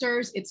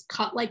characters, it's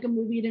cut like a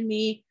movie to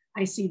me.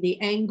 I see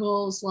the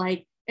angles,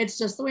 like it's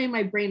just the way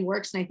my brain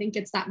works. And I think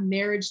it's that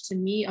marriage to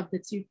me of the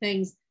two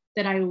things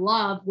that I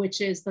love,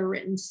 which is the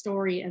written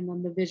story and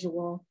then the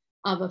visual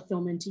of a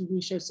film and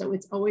TV show. So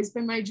it's always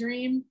been my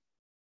dream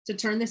to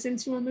turn this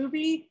into a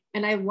movie.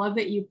 And I love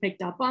that you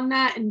picked up on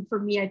that. And for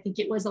me, I think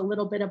it was a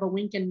little bit of a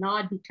wink and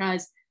nod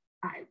because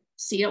I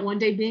see it one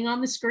day being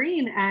on the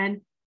screen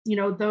and,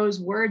 those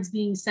words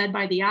being said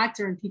by the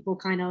actor and people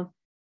kind of,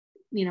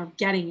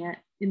 getting it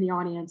in the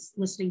audience,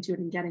 listening to it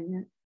and getting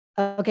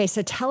it. Okay.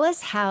 So tell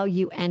us how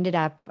you ended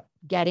up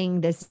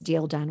getting this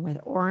deal done with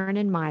Oren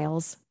and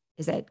Miles.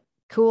 Is it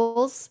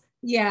Cools?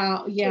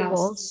 Yeah. Yes.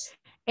 Cools.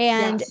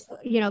 And,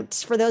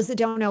 yes. For those that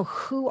don't know,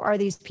 who are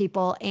these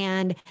people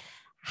and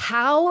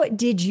how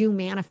did you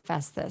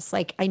manifest this?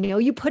 Like, I know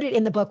you put it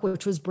in the book,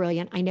 which was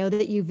brilliant. I know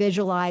that you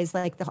visualized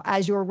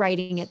as you were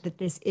writing it, that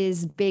this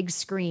is big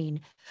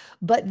screen,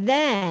 but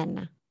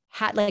then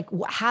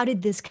how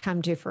did this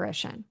come to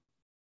fruition?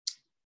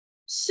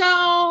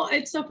 So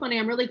it's so funny.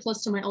 I'm really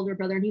close to my older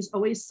brother and he's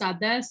always said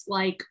this,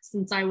 like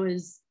since I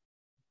was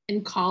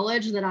in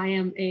college, that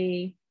I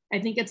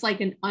think it's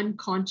like an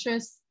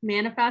unconscious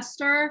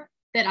manifester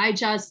that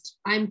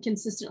I'm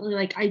consistently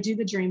like, I do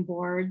the dream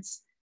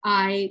boards.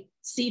 I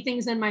see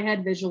things in my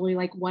head visually,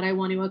 like what I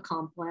want to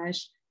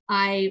accomplish.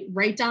 I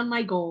write down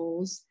my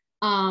goals.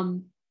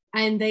 And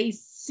they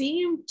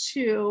seem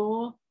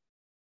to,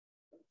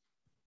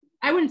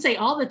 I wouldn't say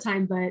all the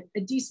time, but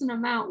a decent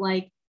amount,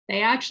 like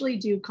they actually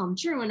do come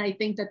true. And I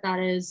think that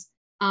is,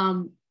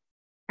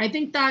 I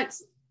think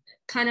that's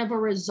kind of a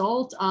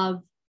result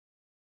of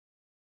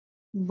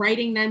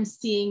writing them,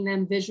 seeing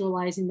them,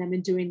 visualizing them,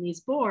 and doing these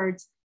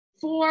boards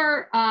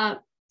for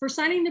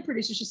signing the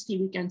Producers to Ski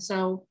Weekend.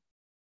 So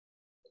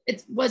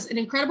it was an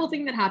incredible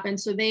thing that happened.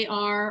 So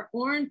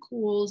Oren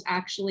Cools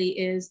actually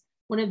is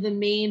one of the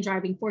main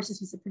driving forces.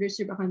 He's the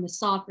producer behind the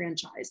Saw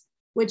franchise,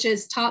 which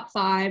is top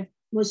 5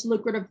 most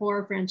lucrative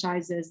horror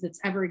franchises that's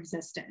ever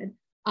existed.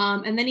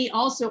 And then he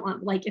also,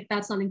 like, if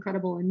that's not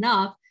incredible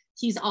enough,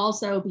 he's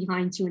also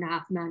behind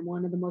 2.5 Men,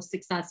 one of the most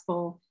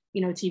successful,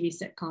 TV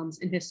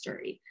sitcoms in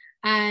history.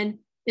 And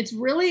it's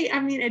really, I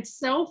mean, it's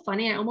so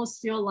funny. I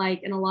almost feel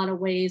like in a lot of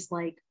ways,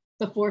 like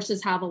the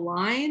forces have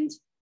aligned.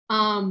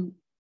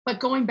 But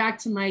going back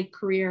to my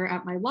career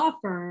at my law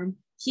firm,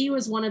 he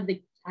was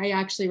I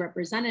actually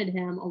represented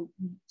him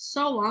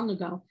so long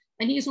ago.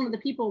 And he's one of the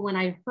people when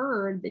I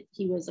heard that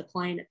he was a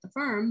client at the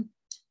firm,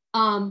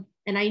 and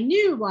I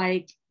knew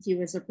like he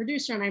was a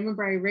producer. And I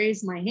remember I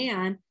raised my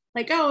hand,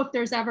 like, oh, if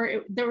there's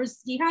ever,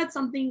 he had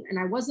something and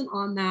I wasn't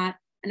on that.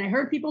 And I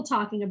heard people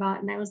talking about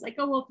it. And I was like,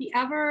 oh, well, if he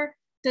ever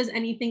does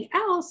anything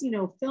else,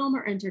 film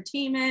or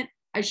entertainment,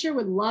 I sure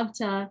would love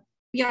to.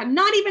 Yeah,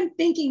 not even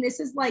thinking, this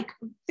is like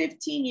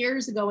 15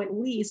 years ago at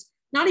least,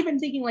 not even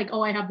thinking like,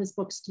 oh, I have this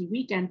book ski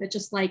weekend, but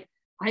just like,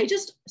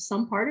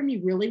 some part of me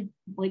really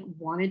like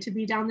wanted to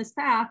be down this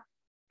path.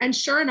 And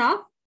sure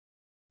enough,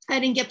 I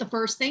didn't get the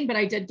first thing, but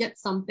I did get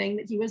something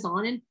that he was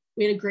on, and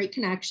we had a great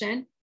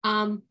connection.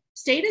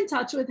 Stayed in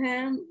touch with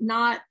him,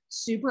 not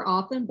super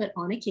often, but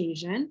on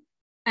occasion.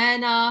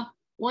 And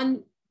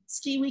one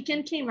ski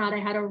weekend came out, I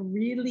had a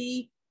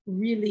really,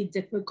 really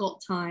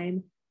difficult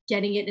time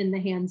getting it in the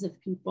hands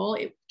of people.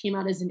 It came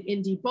out as an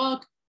indie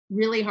book,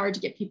 really hard to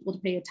get people to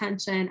pay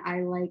attention. I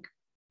like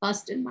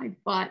busted my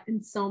butt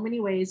in so many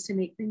ways to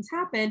make things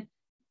happen.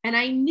 And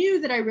I knew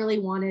that I really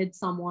wanted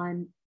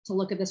someone to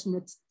look at this from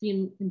its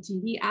film and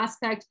TV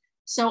aspect.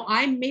 So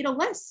I made a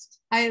list.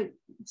 I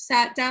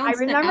sat down. I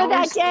remember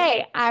that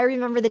day. I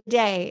remember the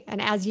day. And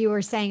as you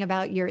were saying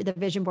about the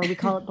vision board, we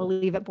call it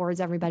Believe It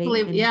boards, everybody.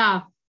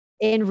 Yeah.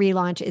 In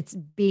relaunch, it's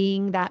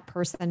being that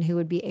person who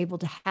would be able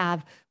to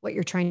have what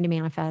you're trying to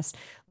manifest,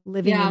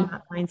 living in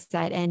that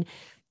mindset. And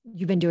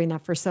you've been doing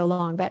that for so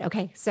long, but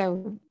okay.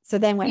 So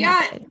then what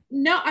happened?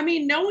 No, I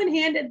mean, no one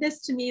handed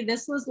this to me.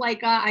 This was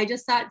like, I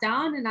just sat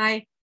down and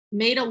I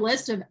made a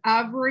list of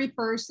every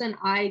person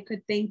I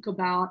could think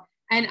about.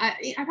 And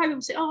I probably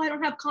would say, oh, I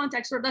don't have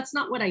contacts, or that's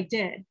not what I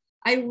did.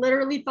 I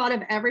literally thought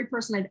of every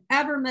person I've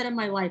ever met in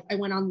my life. I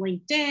went on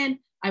LinkedIn,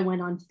 I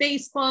went on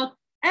Facebook,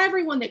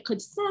 everyone that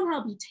could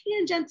somehow be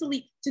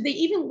tangentially, do they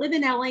even live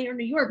in LA or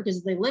New York? Because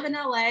if they live in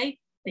LA,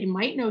 they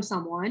might know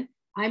someone.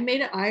 I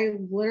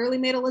literally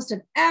made a list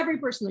of every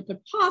person that could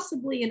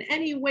possibly in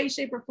any way,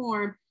 shape, or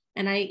form.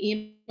 And I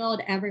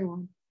emailed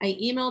everyone. I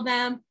emailed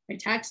them, I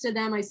texted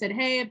them, I said,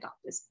 hey, I've got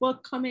this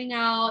book coming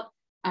out.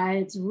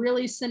 It's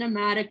really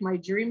cinematic. My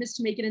dream is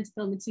to make it into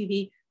film and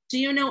TV. Do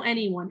you know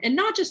anyone? And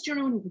not just do you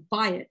know anyone who could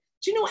buy it.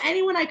 Do you know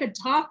anyone I could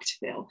talk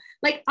to?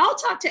 Like, I'll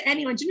talk to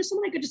anyone. Do you know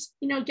someone I could just,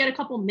 get a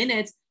couple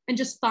minutes and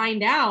just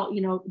find out,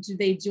 do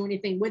they do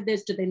anything with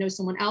this? Do they know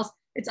someone else?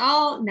 It's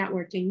all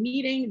networking,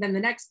 meeting, then the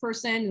next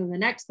person, and the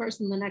next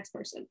person, and the next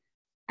person.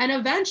 And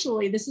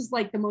eventually, this is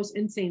like the most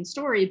insane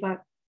story,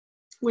 but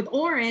with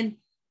Oren,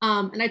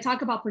 and I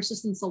talk about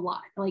persistence a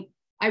lot. Like,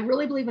 I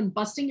really believe in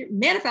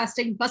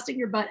manifesting, busting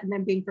your butt, and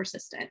then being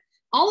persistent.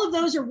 All of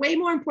those are way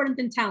more important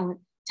than talent.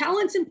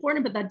 Talent's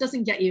important, but that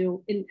doesn't get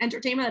you in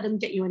entertainment. That doesn't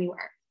get you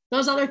anywhere.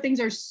 Those other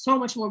things are so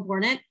much more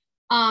important.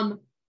 And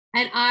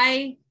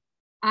I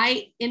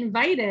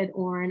invited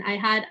Oren. I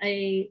had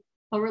a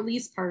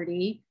release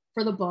party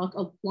for the book,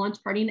 a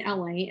launch party in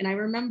LA. And I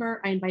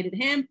remember I invited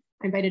him.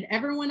 I invited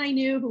everyone I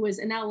knew who was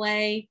in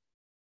LA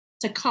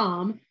to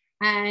come.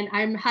 And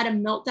I had a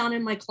meltdown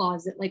in my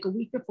closet like a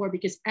week before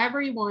because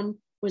everyone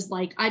was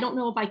like, I don't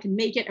know if I can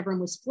make it.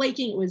 Everyone was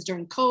flaking. It was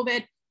during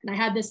COVID. And I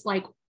had this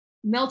like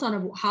meltdown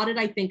of how did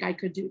I think I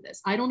could do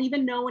this? I don't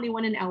even know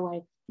anyone in LA.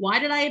 Why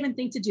did I even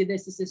think to do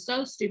this? This is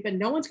so stupid.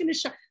 No one's going to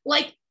show,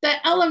 like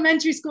the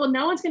elementary school,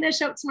 no one's going to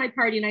show up to my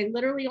party. And I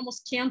literally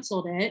almost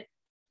canceled it.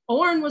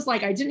 Oren was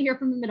like, I didn't hear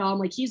from him at all. I'm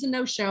like, he's a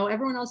no-show.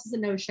 Everyone else is a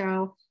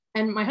no-show.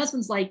 And my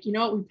husband's like, you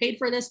know what? We paid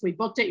for this. We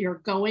booked it. You're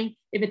going.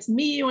 If it's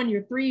me, you and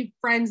your 3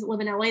 friends that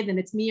live in LA, then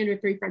it's me and your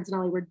 3 friends in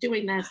LA. We're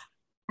doing this.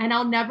 And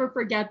I'll never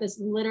forget this.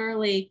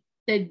 Literally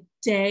the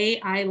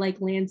day I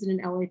like landed in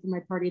LA for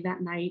my party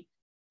that night,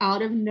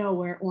 out of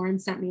nowhere, Oren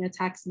sent me a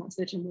text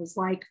message and was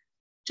like,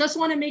 just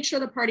want to make sure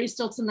the party's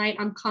still tonight.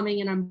 I'm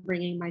coming and I'm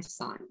bringing my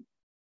son.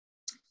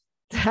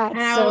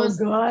 That's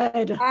so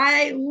good.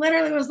 I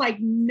literally was like,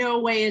 no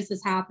way is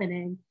this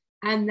happening.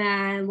 And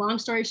then long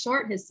story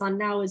short, his son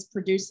now is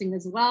producing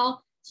as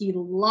well. He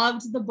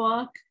loved the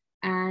book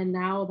and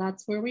now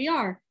that's where we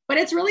are. but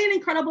it's really an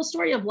incredible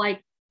story of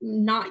like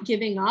not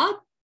giving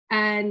up,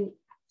 and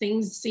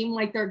things seem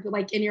like they're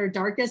like in your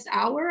darkest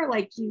hour.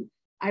 Like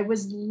I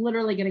was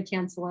literally going to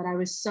cancel it. I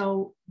was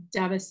so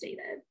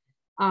devastated.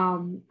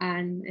 And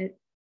it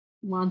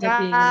wound up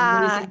being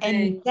an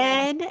amazing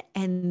thing.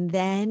 And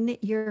then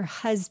your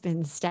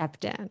husband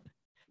stepped in.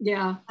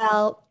 Yeah.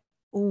 Well,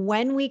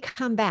 when we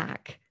come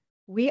back,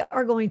 we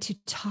are going to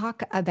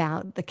talk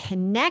about the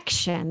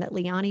connection that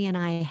Liani and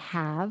I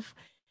have,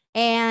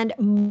 and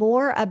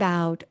more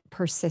about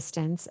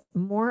persistence,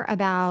 more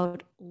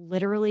about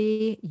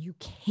literally you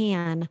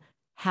can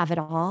have it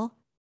all.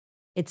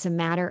 It's a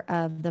matter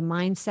of the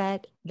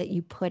mindset that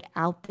you put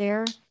out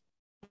there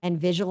and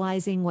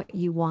visualizing what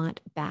you want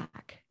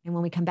back. And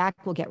when we come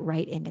back, we'll get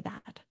right into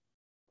that.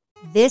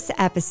 This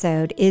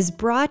episode is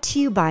brought to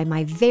you by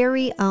my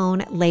very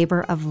own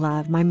labor of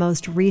love, my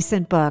most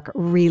recent book,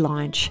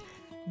 Relaunch.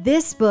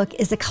 This book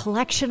is a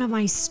collection of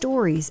my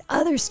stories,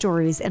 other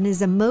stories, and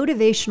is a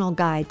motivational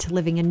guide to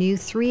living a new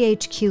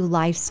 3HQ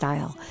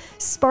lifestyle,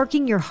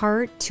 sparking your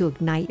heart to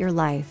ignite your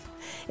life.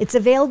 It's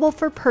available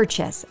for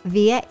purchase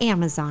via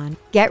Amazon.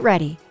 Get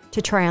ready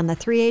to try on the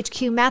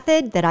 3HQ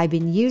method that I've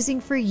been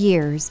using for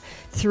years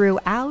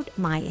throughout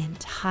my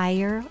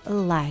entire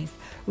life,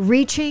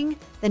 reaching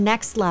the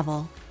next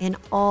level in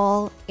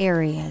all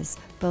areas,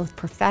 both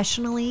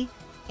professionally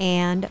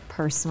and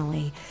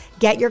personally.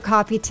 Get your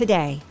copy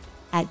today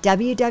at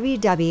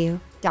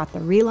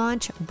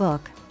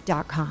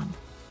www.therelaunchbook.com.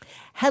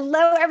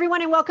 Hello,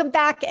 everyone, and welcome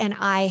back. And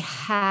I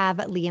have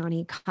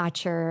Liani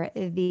Kotcher,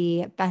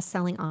 the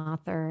best-selling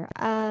author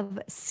of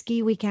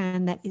Ski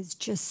Weekend, that is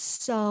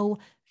just so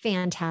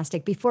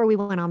fantastic. Before we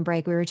went on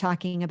break, we were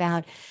talking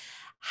about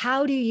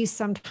how do you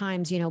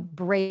sometimes,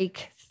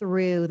 break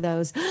through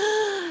those,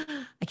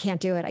 I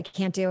can't do it. I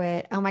can't do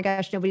it. Oh my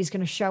gosh, nobody's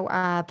going to show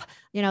up.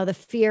 The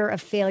fear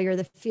of failure,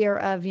 the fear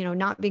of,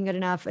 not being good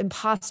enough,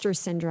 imposter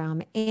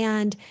syndrome.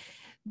 And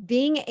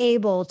being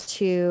able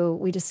to,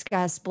 we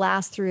discussed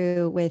blast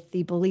through with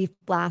the belief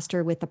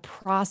blaster, with the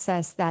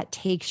process that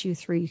takes you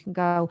through. You can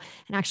go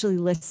and actually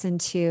listen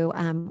to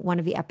one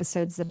of the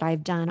episodes that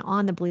I've done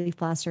on the belief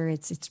blaster.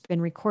 It's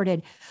been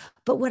recorded.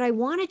 But what I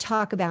want to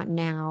talk about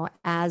now,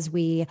 as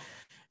we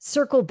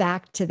circle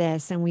back to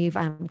this, and we've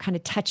kind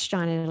of touched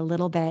on it a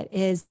little bit,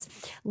 is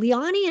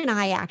Liani and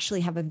I actually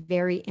have a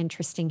very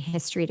interesting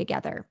history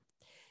together.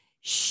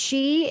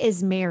 She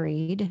is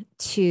married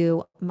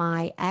to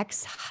my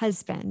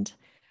ex-husband,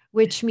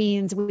 which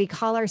means we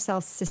call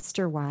ourselves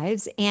sister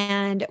wives,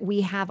 and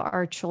we have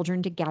our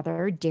children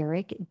together,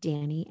 Derek,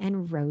 Danny,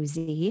 and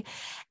Rosie.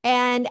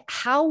 And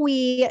how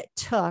we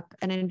took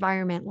an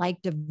environment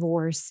like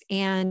divorce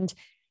and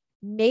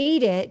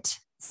made it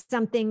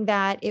something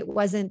that it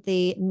wasn't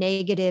the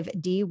negative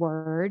D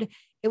word.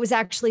 It was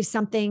actually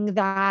something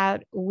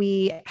that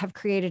we have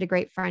created a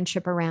great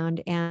friendship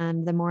around.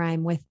 And the more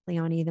I'm with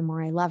Liani, the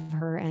more I love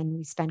her. And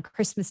we spend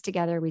Christmas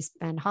together. We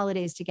spend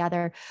holidays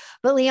together.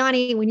 But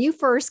Liani, when you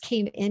first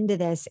came into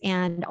this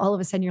and all of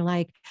a sudden you're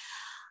like,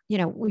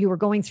 you were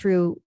going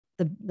through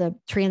the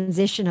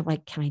transition of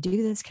like, can I do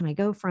this? Can I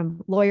go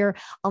from lawyer?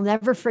 I'll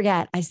never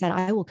forget. I said,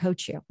 I will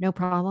coach you, no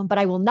problem, but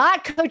I will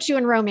not coach you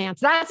in romance.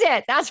 That's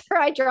it. That's where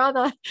I draw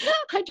the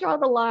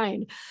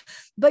line.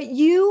 But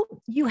you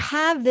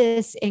have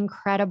this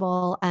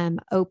incredible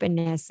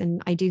openness.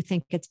 And I do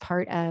think it's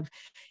part of,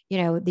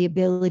 the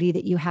ability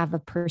that you have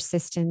of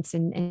persistence,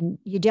 and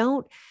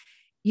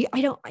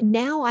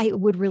I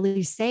would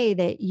really say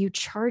that you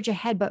charge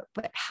ahead, but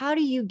how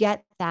do you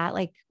get that?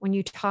 Like when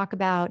you talk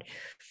about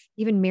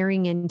even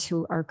marrying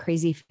into our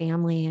crazy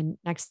family, and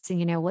next thing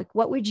you know, like,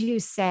 what would you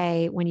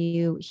say when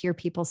you hear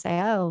people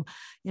say, oh,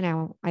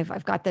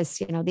 I've got this,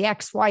 the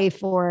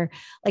ex-wife, or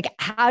like,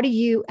 how did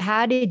you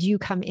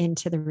come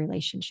into the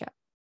relationship?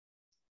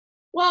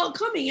 Well,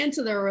 coming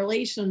into the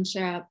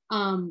relationship,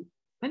 I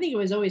think it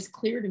was always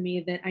clear to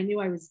me that I knew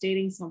I was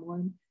dating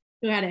someone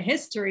who had a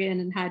history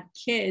and had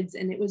kids.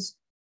 And it was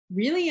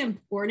really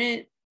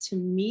important to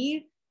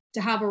me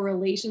to have a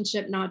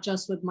relationship, not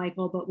just with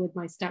Michael, but with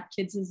my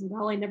stepkids as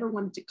well. I never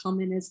wanted to come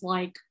in as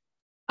like,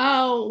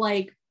 oh,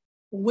 like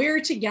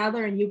we're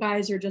together and you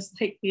guys are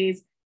just like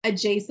these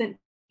adjacent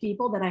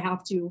people that I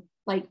have to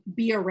like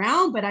be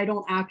around, but I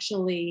don't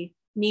actually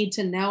need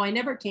to know. I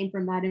never came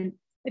from that. And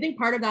I think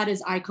part of that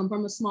is I come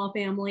from a small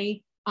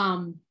family.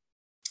 I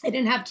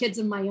didn't have kids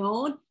of my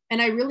own.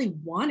 And I really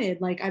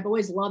wanted, like, I've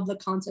always loved the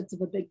concept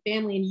of a big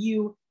family. And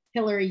you,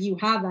 Hilary, you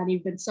have that.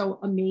 You've been so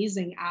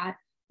amazing at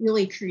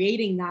really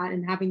creating that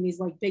and having these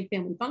like big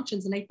family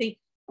functions. And I think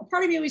a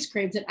part of me always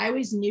craves it. I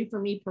always knew, for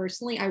me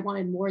personally, I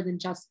wanted more than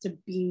just to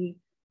be,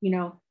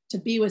 to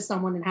be with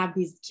someone and have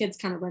these kids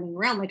kind of running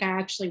around. Like I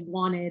actually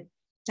wanted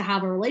to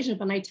have a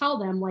relationship. And I tell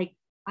them like,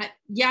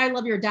 I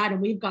love your dad and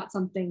we've got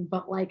something,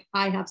 but like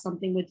I have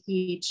something with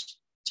each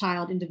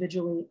child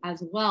individually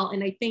as well.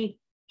 And I think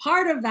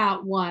part of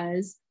that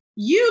was,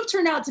 you've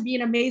turned out to be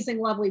an amazing,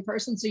 lovely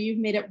person. So you've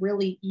made it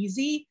really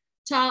easy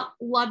to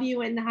love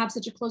you and have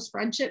such a close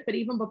friendship. But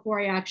even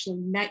before I actually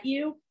met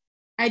you,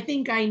 I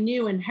think I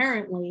knew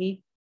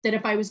inherently that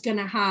if I was going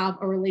to have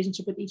a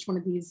relationship with each one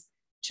of these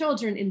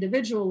children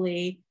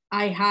individually,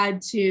 I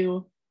had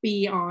to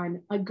be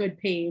on a good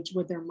page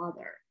with their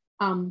mother,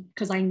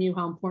 because I knew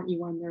how important you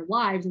were in their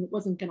lives, and it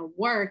wasn't going to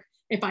work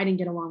if I didn't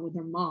get along with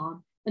their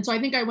mom. And so I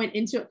think I went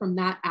into it from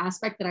that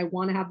aspect, that I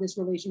want to have this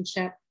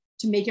relationship.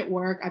 To make it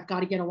work, I've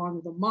got to get along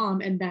with the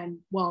mom. And then,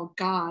 well,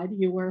 God,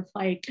 you were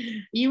like,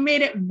 you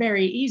made it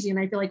very easy. And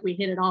I feel like we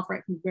hit it off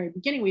right from the very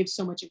beginning. We have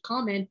so much in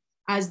common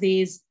as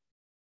these,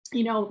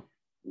 you know,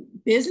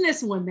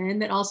 business women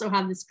that also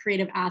have this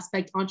creative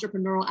aspect,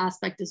 entrepreneurial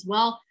aspect as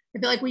well. I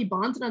feel like we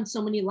bonded on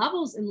so many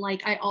levels. And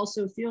like, I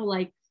also feel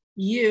like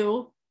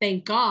you,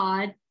 thank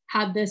God,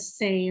 have this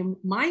same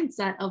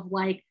mindset of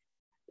like,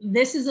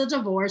 this is a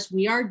divorce.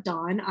 We are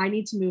done. I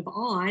need to move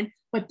on.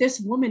 But this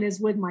woman is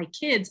with my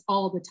kids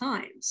all the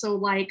time. So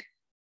like,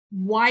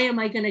 why am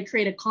I going to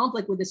create a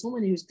conflict with this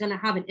woman who's going to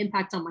have an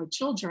impact on my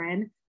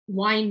children?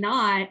 Why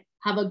not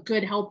have a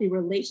good, healthy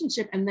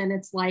relationship? And then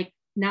it's like,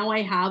 now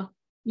I have,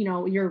 you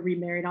know, you're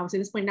remarried, obviously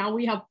at this point. Now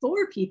we have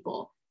 4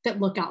 people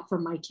that look out for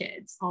my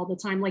kids all the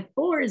time. Like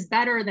 4 is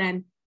better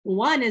than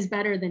 1 is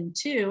better than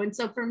 2. And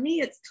so for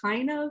me, it's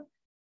kind of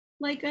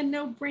like a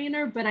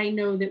no-brainer, but I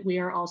know that we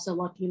are also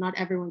lucky. Not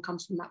everyone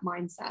comes from that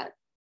mindset.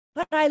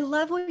 But I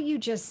love what you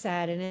just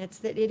said. And it's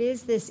that it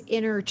is this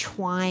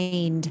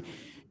intertwined,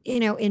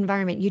 you know,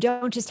 environment. You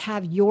don't just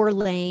have your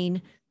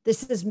lane.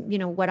 This is, you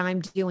know, what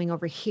I'm doing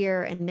over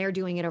here and they're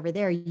doing it over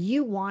there.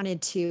 You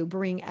wanted to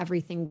bring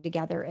everything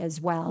together as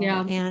well.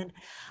 Yeah. And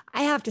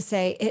I have to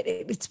say,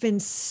 it's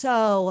been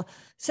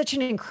such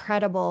an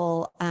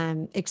incredible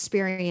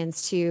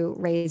experience to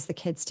raise the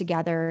kids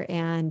together.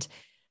 And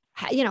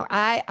you know,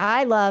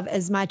 I love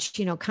as much,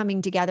 you know,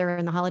 coming together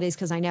in the holidays,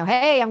 because I know,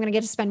 hey, I'm going to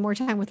get to spend more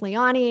time with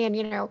Liani and,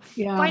 you know,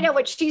 find out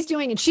what she's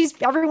doing. And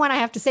everyone, I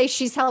have to say,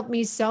 she's helped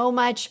me so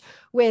much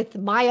with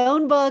my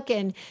own book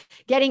and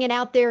getting it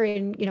out there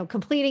and, you know,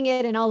 completing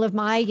it, and all of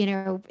my, you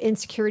know,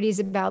 insecurities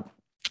about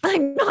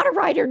I'm not a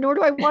writer, nor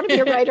do I want to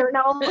be a writer. And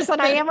all of a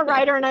sudden I am a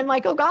writer, and I'm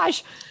like, oh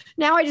gosh,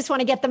 now I just want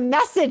to get the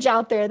message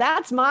out there.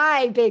 That's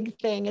my big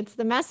thing. It's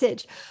the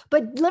message.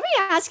 But let me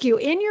ask you,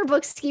 in your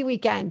book Ski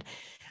Weekend,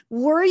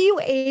 were you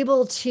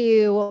able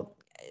to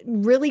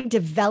really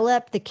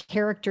develop the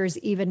characters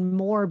even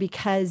more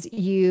because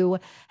you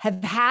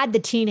have had the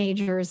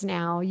teenagers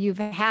now? You've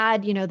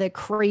had, you know, the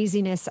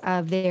craziness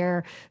of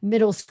their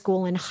middle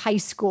school and high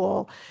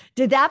school.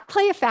 Did that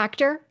play a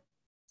factor?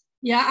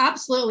 Yeah,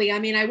 absolutely. I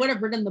mean, I would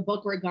have written the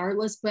book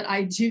regardless, but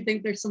I do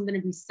think there's something to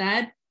be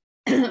said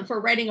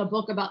for writing a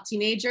book about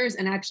teenagers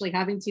and actually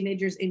having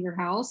teenagers in your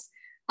house.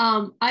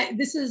 So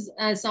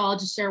I'll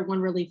just share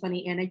one really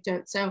funny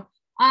anecdote. So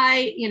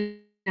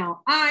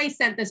I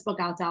sent this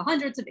book out to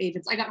hundreds of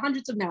agents. I got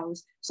hundreds of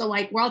no's. So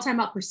like, we're all talking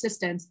about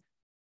persistence,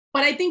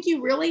 but I think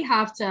you really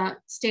have to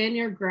stand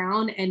your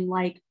ground and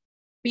like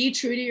be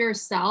true to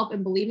yourself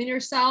and believe in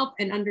yourself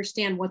and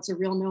understand what's a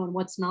real no and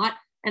what's not.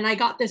 And I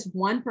got this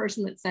one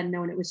person that said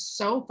no, and it was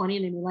so funny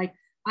to me. Like,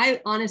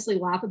 I honestly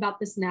laugh about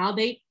this now.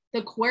 The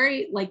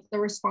query, like the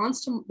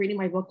response to reading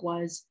my book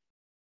was,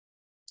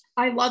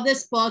 I love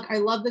this book. I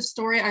love the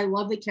story. I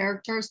love the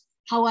characters.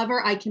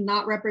 However, I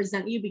cannot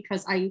represent you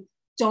because I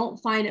don't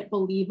find it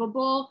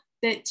believable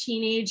that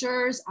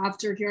teenagers,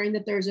 after hearing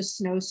that there's a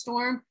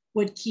snowstorm,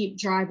 would keep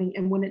driving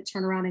and wouldn't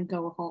turn around and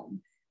go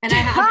home. And I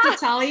have to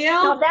tell you,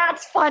 now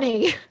that's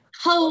funny.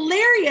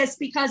 Hilarious,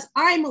 because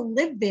I'm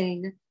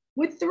living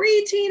with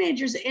 3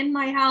 teenagers in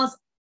my house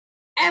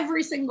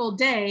every single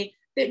day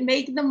that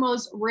make the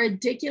most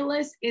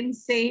ridiculous,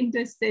 insane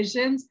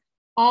decisions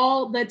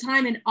all the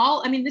time.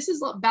 And this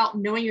is about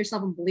knowing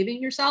yourself and believing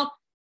in yourself.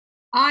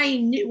 I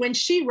knew when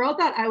she wrote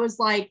that, I was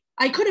like,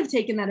 I could have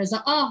taken that as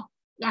I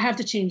have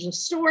to change the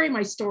story.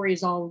 My story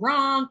is all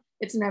wrong.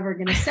 It's never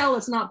going to sell.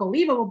 It's not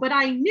believable. But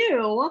I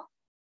knew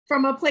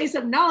from a place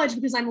of knowledge,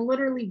 because I'm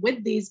literally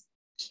with these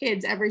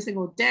kids every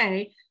single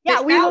day.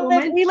 Yeah,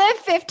 we live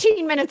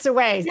 15 minutes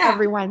away,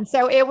 everyone.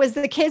 So it was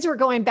the kids were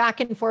going back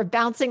and forth,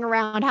 bouncing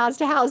around house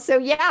to house. So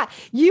yeah,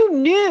 you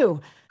knew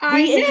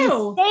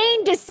the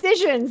insane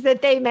decisions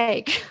that they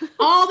make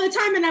all the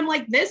time. And I'm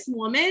like, this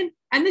woman,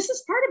 and this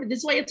is part of it. This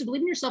is why you have to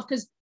believe in yourself,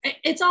 because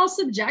it's all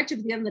subjective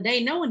at the end of the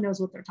day. No one knows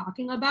what they're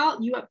talking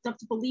about. You have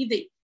to believe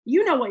that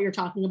you know what you're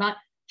talking about.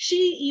 She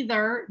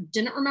either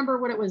didn't remember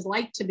what it was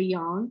like to be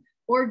young,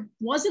 or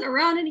wasn't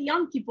around any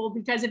young people,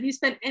 because if you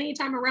spend any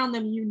time around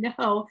them, you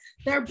know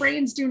their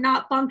brains do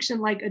not function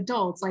like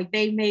adults. Like,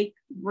 they make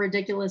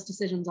ridiculous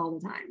decisions all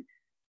the time.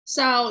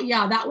 So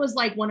yeah, that was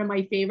like one of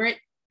my favorite.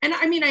 And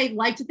I mean, I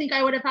like to think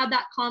I would have had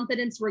that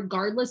confidence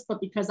regardless,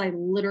 but because I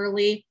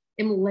literally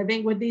am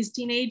living with these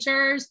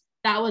teenagers,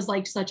 that was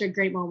like such a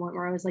great moment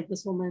where I was like,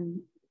 this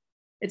woman,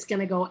 it's going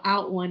to go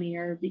out one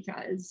ear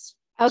because.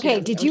 Okay.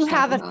 Did you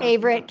have a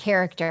favorite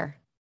character?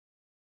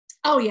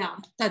 Oh yeah.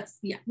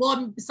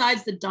 Well,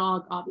 besides the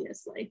dog,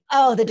 obviously.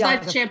 Oh, the dog.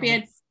 Besides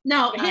Champion.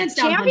 No, yeah, hands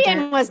down.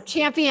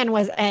 Champion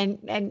was,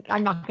 and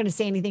I'm not going to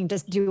say anything,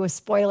 just do a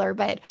spoiler,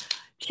 but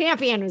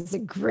Champion was a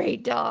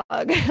great dog.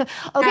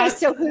 Okay.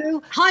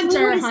 So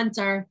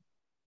Hunter.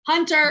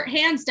 Hunter,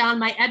 hands down,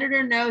 my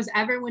editor knows,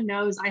 everyone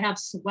knows I have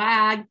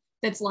swag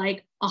that's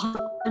like a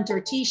Hunter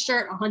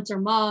t-shirt, a Hunter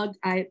mug.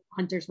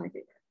 Hunter's my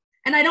favorite.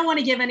 And I don't want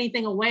to give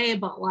anything away,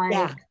 but like,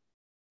 yeah.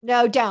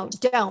 No,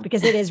 don't,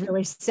 because it is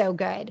really so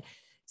good.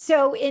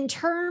 So in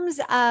terms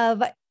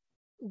of,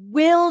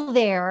 will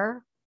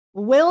there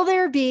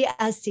be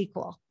a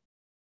sequel?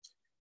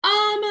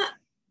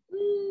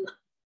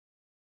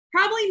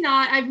 Probably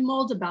not. I've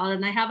mulled about it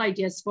and I have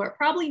ideas for it.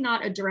 Probably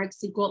not a direct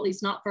sequel, at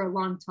least not for a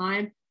long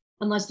time,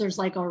 unless there's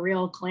like a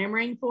real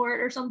clamoring for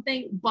it or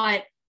something.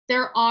 But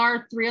there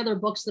are 3 other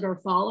books that are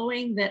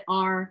following that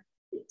are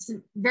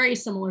very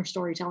similar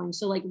storytelling.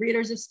 So like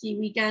readers of Ski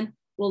Weekend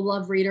will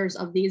love readers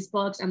of these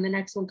books. And the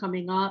next one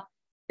coming up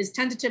is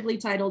tentatively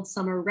titled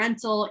Summer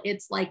Rental.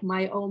 It's like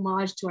my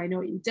homage to I Know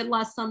What You Did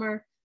Last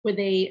Summer, with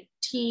a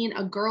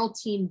girl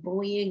teen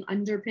bullying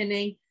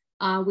underpinning.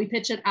 We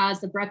pitch it as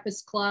The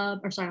Breakfast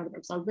Club, or sorry, not The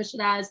Breakfast Club. We pitch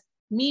it as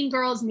Mean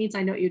Girls meets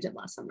I Know What You Did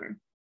Last Summer.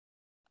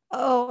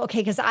 Oh, okay.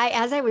 Because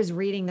as I was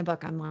reading the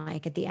book, I'm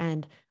like, at the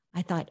end,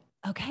 I thought,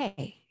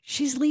 okay,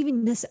 she's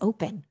leaving this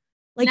open.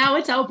 Like, now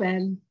it's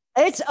open.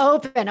 It's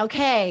open.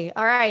 Okay.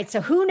 All right. So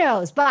who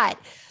knows? But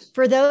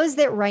for those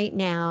that right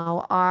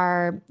now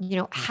are,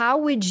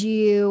 how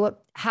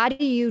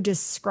do you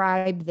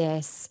describe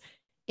this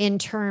in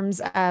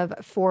terms of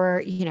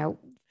for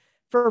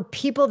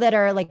people that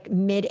are like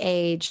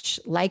mid-age,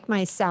 like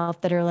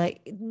myself, that are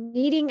like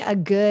needing a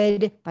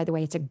good, by the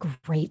way, it's a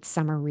great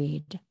summer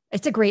read.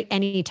 It's a great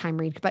anytime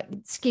read, but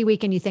Ski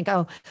Weekend, you think,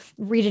 oh,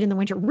 read it in the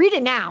winter. Read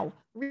it now.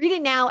 Read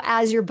it now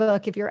as your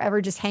book. If you're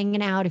ever just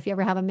hanging out, if you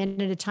ever have a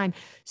minute at a time,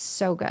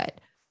 so good.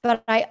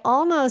 But I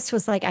almost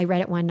was like, I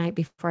read it one night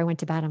before I went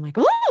to bed. I'm like,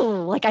 ooh,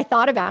 like I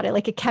thought about it,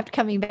 like it kept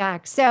coming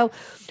back. So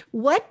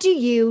what do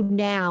you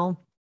now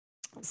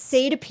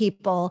say to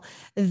people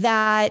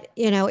that,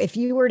 if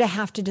you were to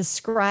have to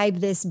describe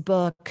this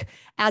book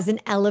as an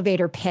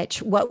elevator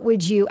pitch,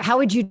 how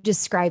would you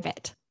describe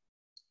it?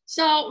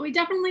 So I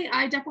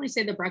definitely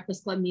say The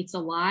Breakfast Club meets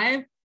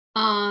Alive.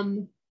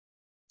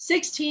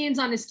 6 teens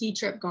on a ski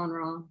trip gone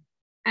wrong.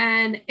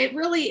 And it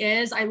really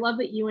is. I love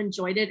that you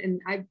enjoyed it.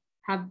 And I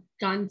have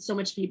gotten so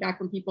much feedback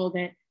from people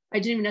that I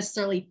didn't even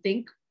necessarily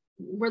think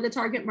were the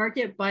target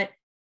market, but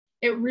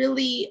it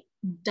really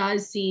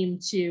does seem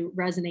to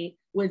resonate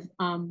with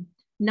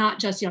not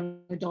just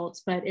young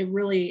adults, but it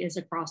really is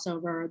a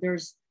crossover.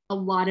 There's a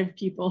lot of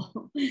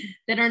people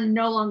that are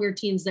no longer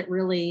teens that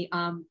really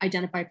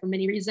identify for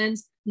many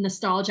reasons,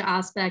 nostalgia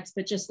aspects,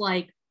 but just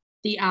like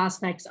the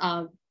aspects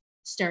of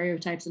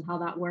stereotypes and how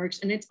that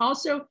works. And it's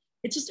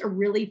just a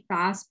really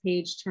fast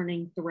page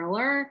turning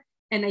thriller.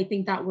 And I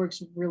think that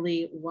works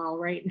really well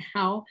right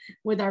now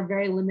with our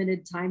very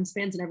limited time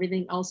spans and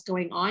everything else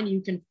going on.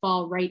 You can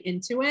fall right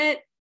into it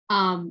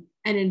and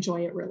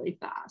enjoy it really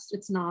fast.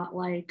 It's not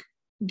like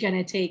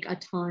gonna take a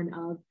ton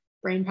of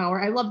brain power.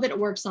 I love that it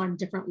works on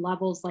different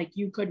levels. Like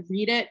you could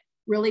read it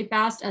really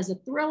fast as a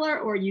thriller,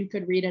 or you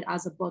could read it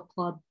as a book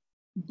club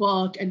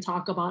book and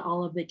talk about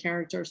all of the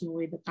characters and the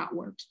way that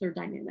works, their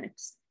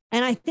dynamics.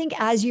 And I think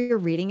as you're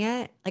reading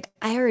it, like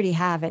I already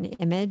have an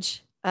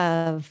image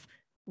of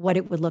what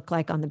it would look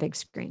like on the big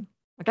screen.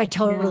 Like I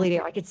totally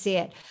do. I could see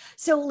it.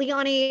 So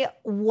Liani,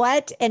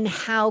 what and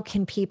how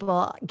can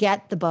people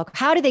get the book?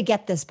 How do they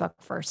get this book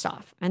first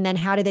off? And then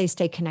how do they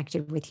stay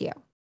connected with you?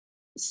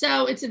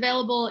 So it's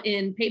available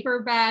in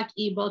paperback,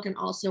 ebook, and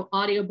also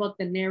audiobook.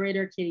 The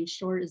narrator, Katie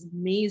Short, is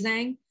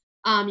amazing.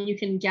 You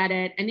can get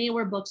it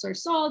anywhere books are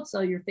sold.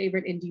 So your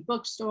favorite indie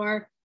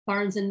bookstore,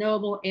 Barnes &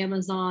 Noble,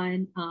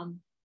 Amazon,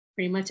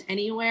 pretty much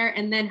anywhere.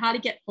 And then how to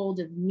get hold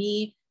of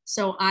me.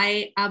 So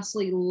I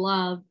absolutely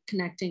love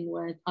connecting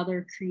with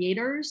other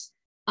creators,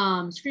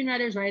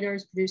 screenwriters,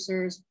 writers,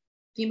 producers,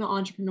 female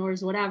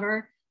entrepreneurs,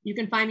 whatever. You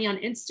can find me on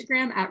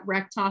Instagram at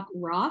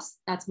RecTalkRoss.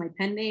 That's my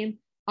pen name,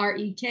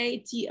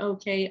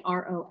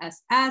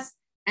 RecTokross.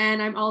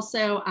 And I'm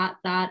also at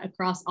that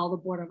across all the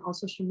board on all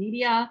social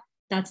media.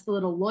 That's the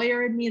little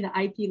lawyer in me. The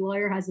IP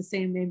lawyer has the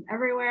same name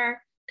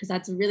everywhere because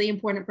that's really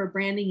important for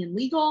branding and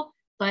legal.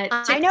 But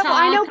TikTok,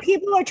 I know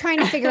people are trying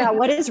to figure out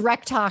what is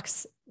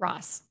RecTalks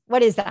Ross.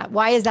 What is that?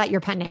 Why is that your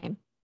pen name?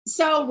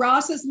 So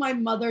Ross is my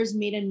mother's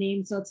maiden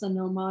name. So it's an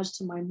homage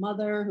to my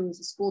mother, who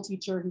was a school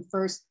teacher who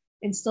first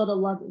instilled a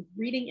love of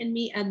reading in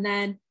me. And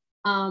then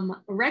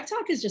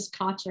RecTalk is just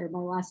Kotcher. My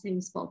last name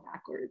is spelled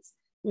backwards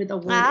with a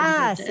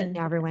word. So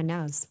now everyone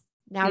knows.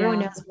 Now everyone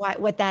knows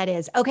what that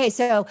is. Okay.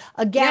 So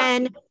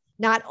again,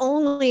 not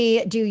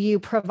only do you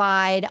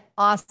provide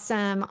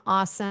awesome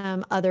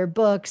other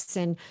books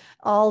and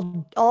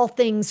all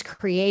things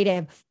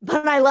creative,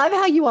 but I love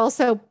how you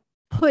also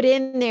put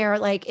in there,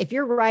 like if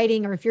you're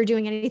writing or if you're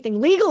doing anything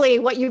legally,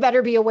 what you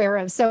better be aware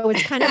of. So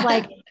it's kind of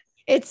like,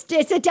 it's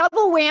a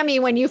double whammy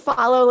when you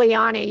follow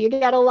Liani. You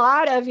get a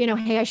lot of,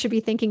 hey, I should be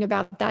thinking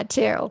about that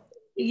too.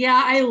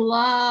 Yeah, I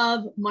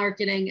love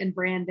marketing and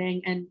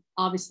branding and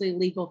obviously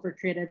legal for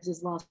creatives as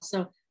well.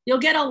 So you'll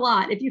get a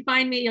lot. If you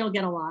find me, you'll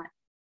get a lot.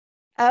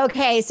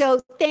 Okay, so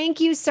thank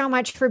you so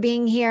much for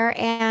being here.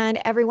 And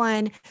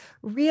everyone,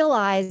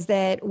 realize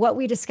that what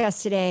we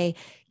discussed today,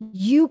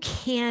 you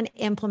can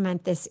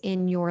implement this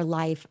in your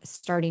life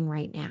starting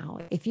right now.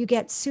 If you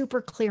get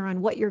super clear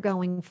on what you're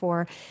going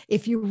for,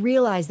 if you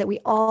realize that we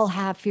all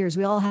have fears,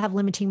 we all have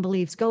limiting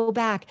beliefs, go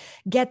back,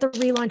 get the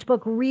relaunch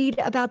book, read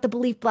about the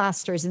belief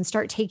blasters, and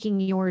start taking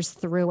yours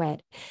through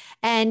it.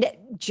 And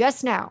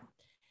just know,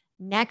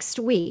 next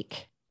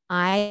week,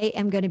 I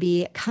am going to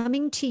be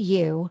coming to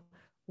you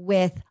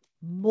with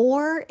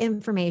more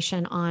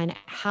information on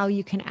how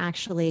you can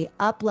actually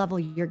up level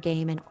your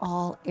game in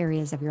all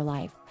areas of your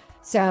life.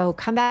 So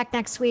come back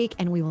next week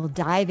and we will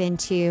dive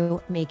into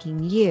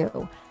making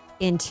you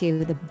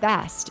into the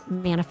best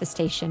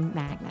manifestation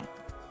magnet.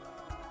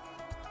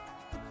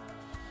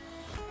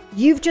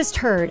 You've just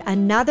heard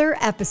another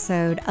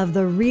episode of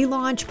the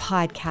Relaunch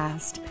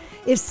Podcast.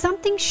 If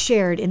something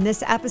shared in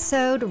this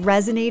episode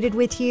resonated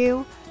with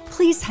you,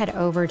 please head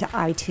over to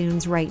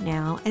iTunes right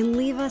now and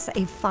leave us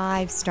a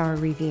 5-star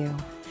review.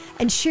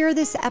 And share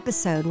this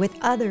episode with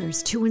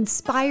others to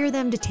inspire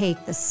them to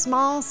take the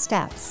small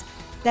steps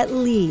that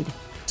lead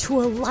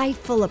to a life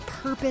full of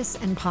purpose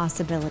and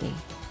possibility.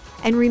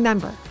 And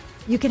remember,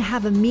 you can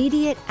have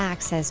immediate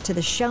access to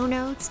the show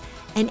notes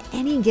and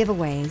any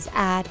giveaways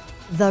at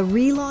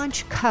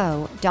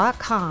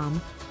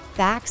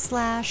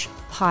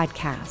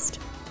therelaunchco.com/podcast.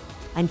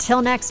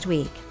 Until next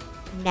week,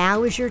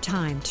 now is your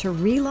time to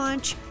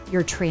relaunch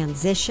your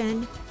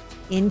transition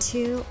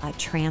into a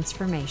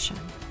transformation.